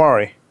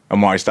 Amari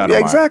Stoudemire. Yeah,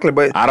 exactly.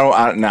 But I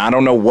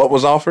don't know what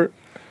was offered,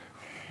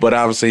 but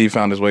obviously he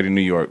found his way to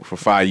New York for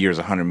 5 years,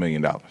 $100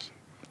 million.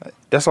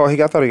 That's all he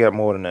got. I thought he got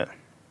more than that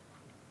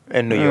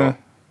in New York.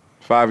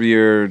 5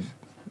 year,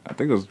 I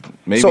think it was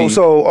maybe.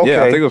 So okay.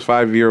 Yeah, I think it was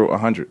 5 year,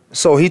 100.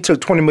 So he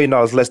took $20 million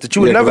less that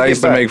you would never get back. I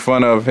used to make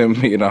fun of him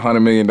being a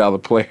 $100 million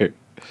player.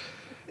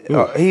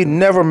 He'd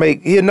never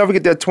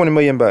get that $20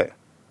 million back.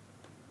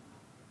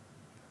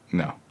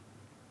 No.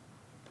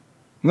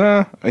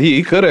 Nah,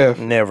 he could have.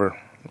 Never.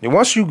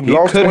 Once you he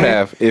lost could 20,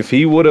 have if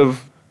he would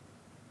have.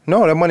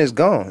 No, that money's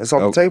gone. It's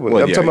off the table.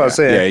 Well, I'm talking about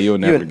saying you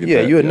would never get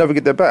that. You would never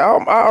get that back.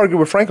 I argue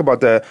with Frank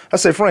about that. I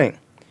say, Frank,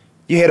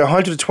 you had a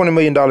 $120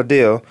 million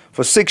deal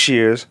for 6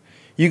 years.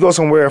 You go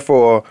somewhere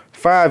for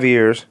 5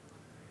 years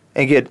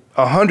and get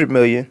 $100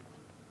 million.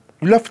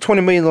 You left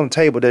 $20 million on the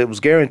table that was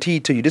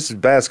guaranteed to you. This is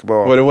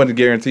basketball. Well, it wasn't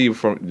guaranteed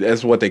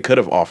that's what they could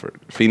have offered.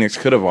 Phoenix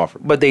could have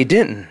offered. But they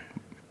didn't.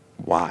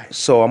 Why?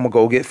 So I'm going to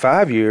go get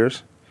 5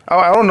 years.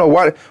 I don't know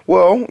why.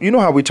 Well, you know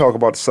how we talk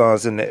about the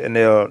Suns and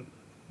their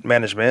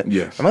management.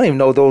 Yes. I don't even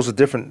know those are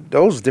different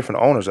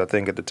owners, I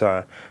think, at the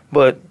time.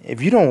 But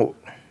if you don't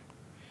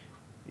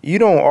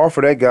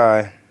offer that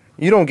guy,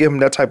 you don't give him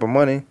that type of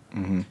money,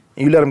 and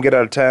you let him get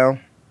out of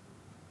town,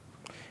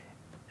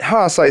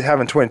 hindsight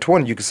having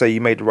 2020, you could say you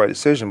made the right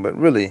decision, but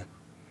really,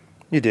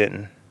 you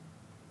didn't.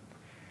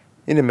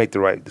 You didn't make the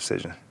right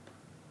decision.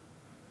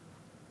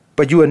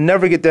 But you would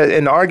never get that.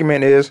 And the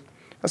argument is,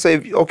 I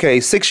say, okay,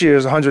 6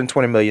 years,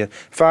 $120 million.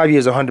 5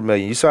 years, $100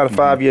 million. You signed a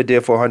 5-year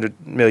deal for $100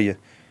 million.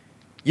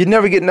 You're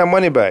never getting that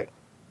money back.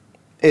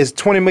 It's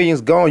 $20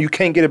 million's gone. You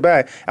can't get it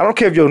back. I don't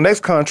care if your next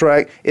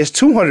contract is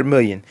 $200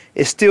 million.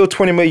 It's still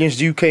 $20 million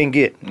you can't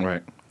get.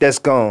 Right. That's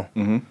gone.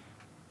 Mm-hmm.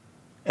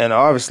 And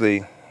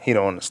obviously, he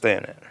don't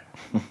understand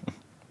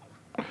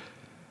that.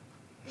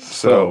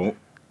 So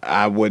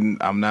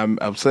I'm not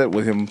upset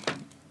with him.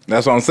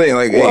 That's what I'm saying.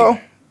 Like, well,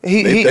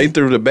 they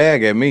threw the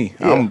bag at me.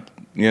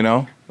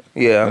 Yeah.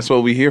 Yeah. That's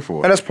what we here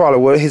for. And that's probably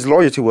what his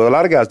loyalty was. A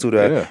lot of guys do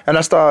that. Yeah.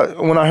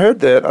 And when I heard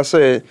that, I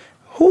said,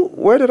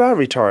 where did I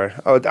retire?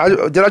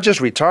 Did I just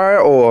retire,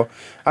 or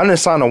I didn't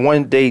sign a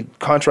 1-day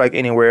contract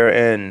anywhere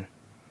and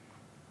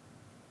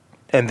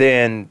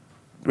then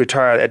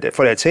retired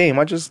for that team?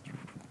 I just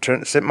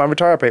sent my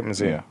retire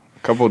papers in. Yeah. A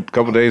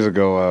couple days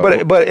ago.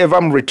 But if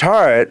I'm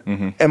retired,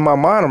 in my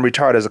mind, I'm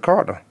retired as a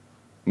Cardinal.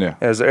 Yeah.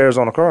 As the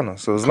Arizona Cardinal.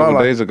 So it's a couple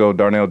days ago,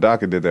 Darnell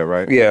Dockett did that,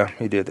 right? Yeah,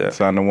 he did that.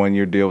 Signed a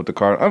 1-year deal with the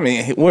Cardinals. I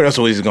mean, where else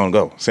was he going to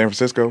go? San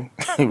Francisco?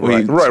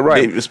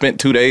 Right. He spent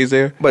 2 days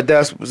there. But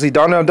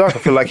Darnell Dockett, I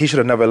feel like he should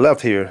have never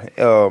left here.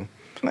 He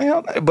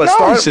shouldn't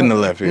have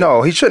left here.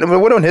 No, he shouldn't. It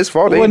wasn't his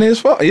fault. It wasn't his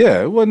fault.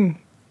 Yeah, it wasn't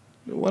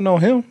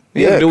on him.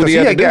 He had to do what he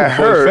had to do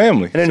for his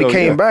family. And then he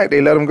came back, they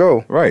let him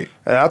go. Right.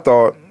 And I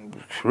thought,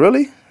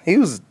 really? He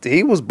was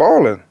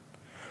balling.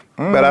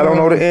 But I don't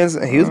know the ends.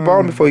 He was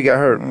balling before he got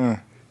hurt.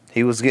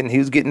 He was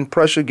getting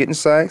pressure, getting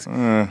sacks.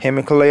 Him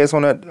and Calais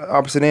on that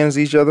opposite ends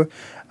of each other.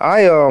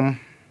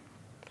 I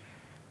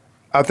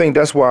think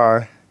that's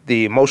why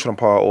the emotional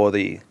part, or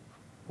the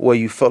where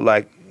you felt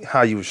like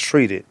how you was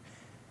treated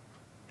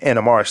in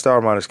Amari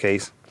Stoudemire's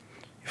case,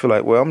 you feel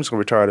like, well, I'm just gonna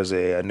retire as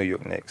a New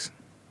York Knicks.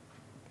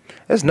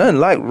 There's nothing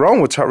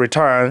wrong with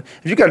retiring.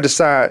 If you got to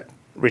decide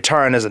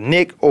retiring as a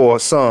Knick or a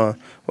Sun,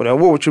 well, then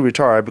what would you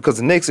retire? Because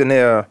the Knicks in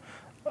their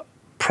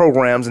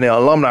programs and their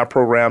alumni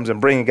programs and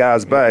bringing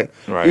guys back,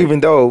 even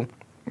though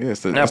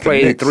I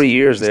played 3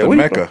 years there. It's the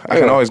Mecca. I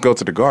can always go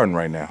to the Garden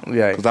right now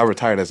because I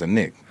retired as a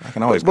Knick. I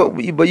can always go.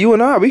 But you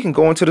and I, we can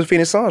go into the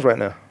Phoenix Suns right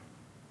now.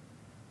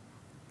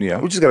 Yeah.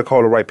 We just got to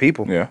call the right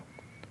people. Yeah.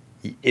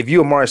 If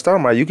you're Amari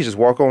Stoudemire, you can just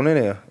walk on in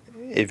there.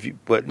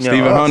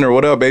 Stephen Hunter,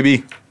 what up,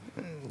 baby?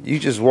 You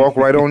just walk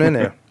right on in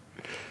there.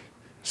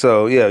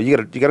 So yeah, you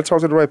gotta talk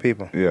to the right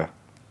people. Yeah.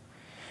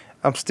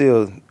 I'm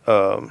still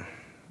a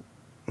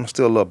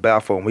little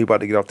baffled when we about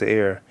to get off the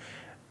air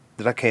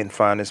that I can't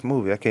find this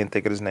movie. I can't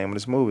think of the name of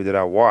this movie that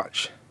I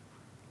watch.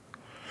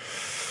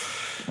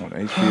 On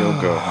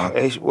HBO Go, huh?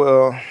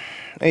 Well,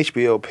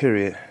 HBO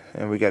period,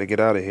 and we got to get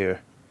out of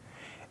here.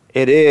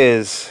 It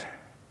is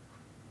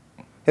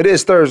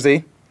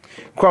Thursday.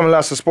 Kwamie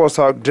Lassiter Sports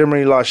Talk,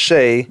 Demery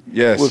Lachey.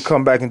 Yes. We'll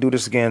come back and do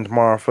this again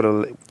tomorrow for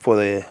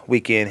the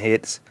weekend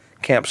hits.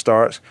 Camp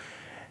starts.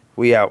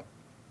 We out.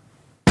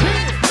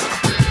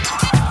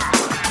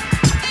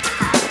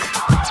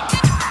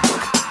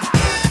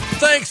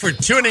 Thanks for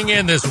tuning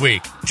in this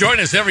week. Join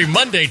us every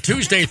Monday,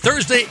 Tuesday,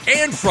 Thursday,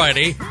 and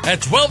Friday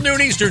at 12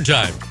 noon Eastern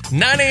Time,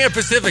 9 a.m.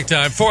 Pacific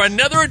Time for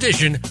another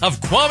edition of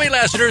Kwamie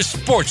Lassiter's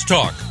Sports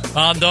Talk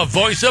on the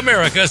Voice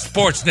America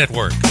Sports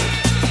Network.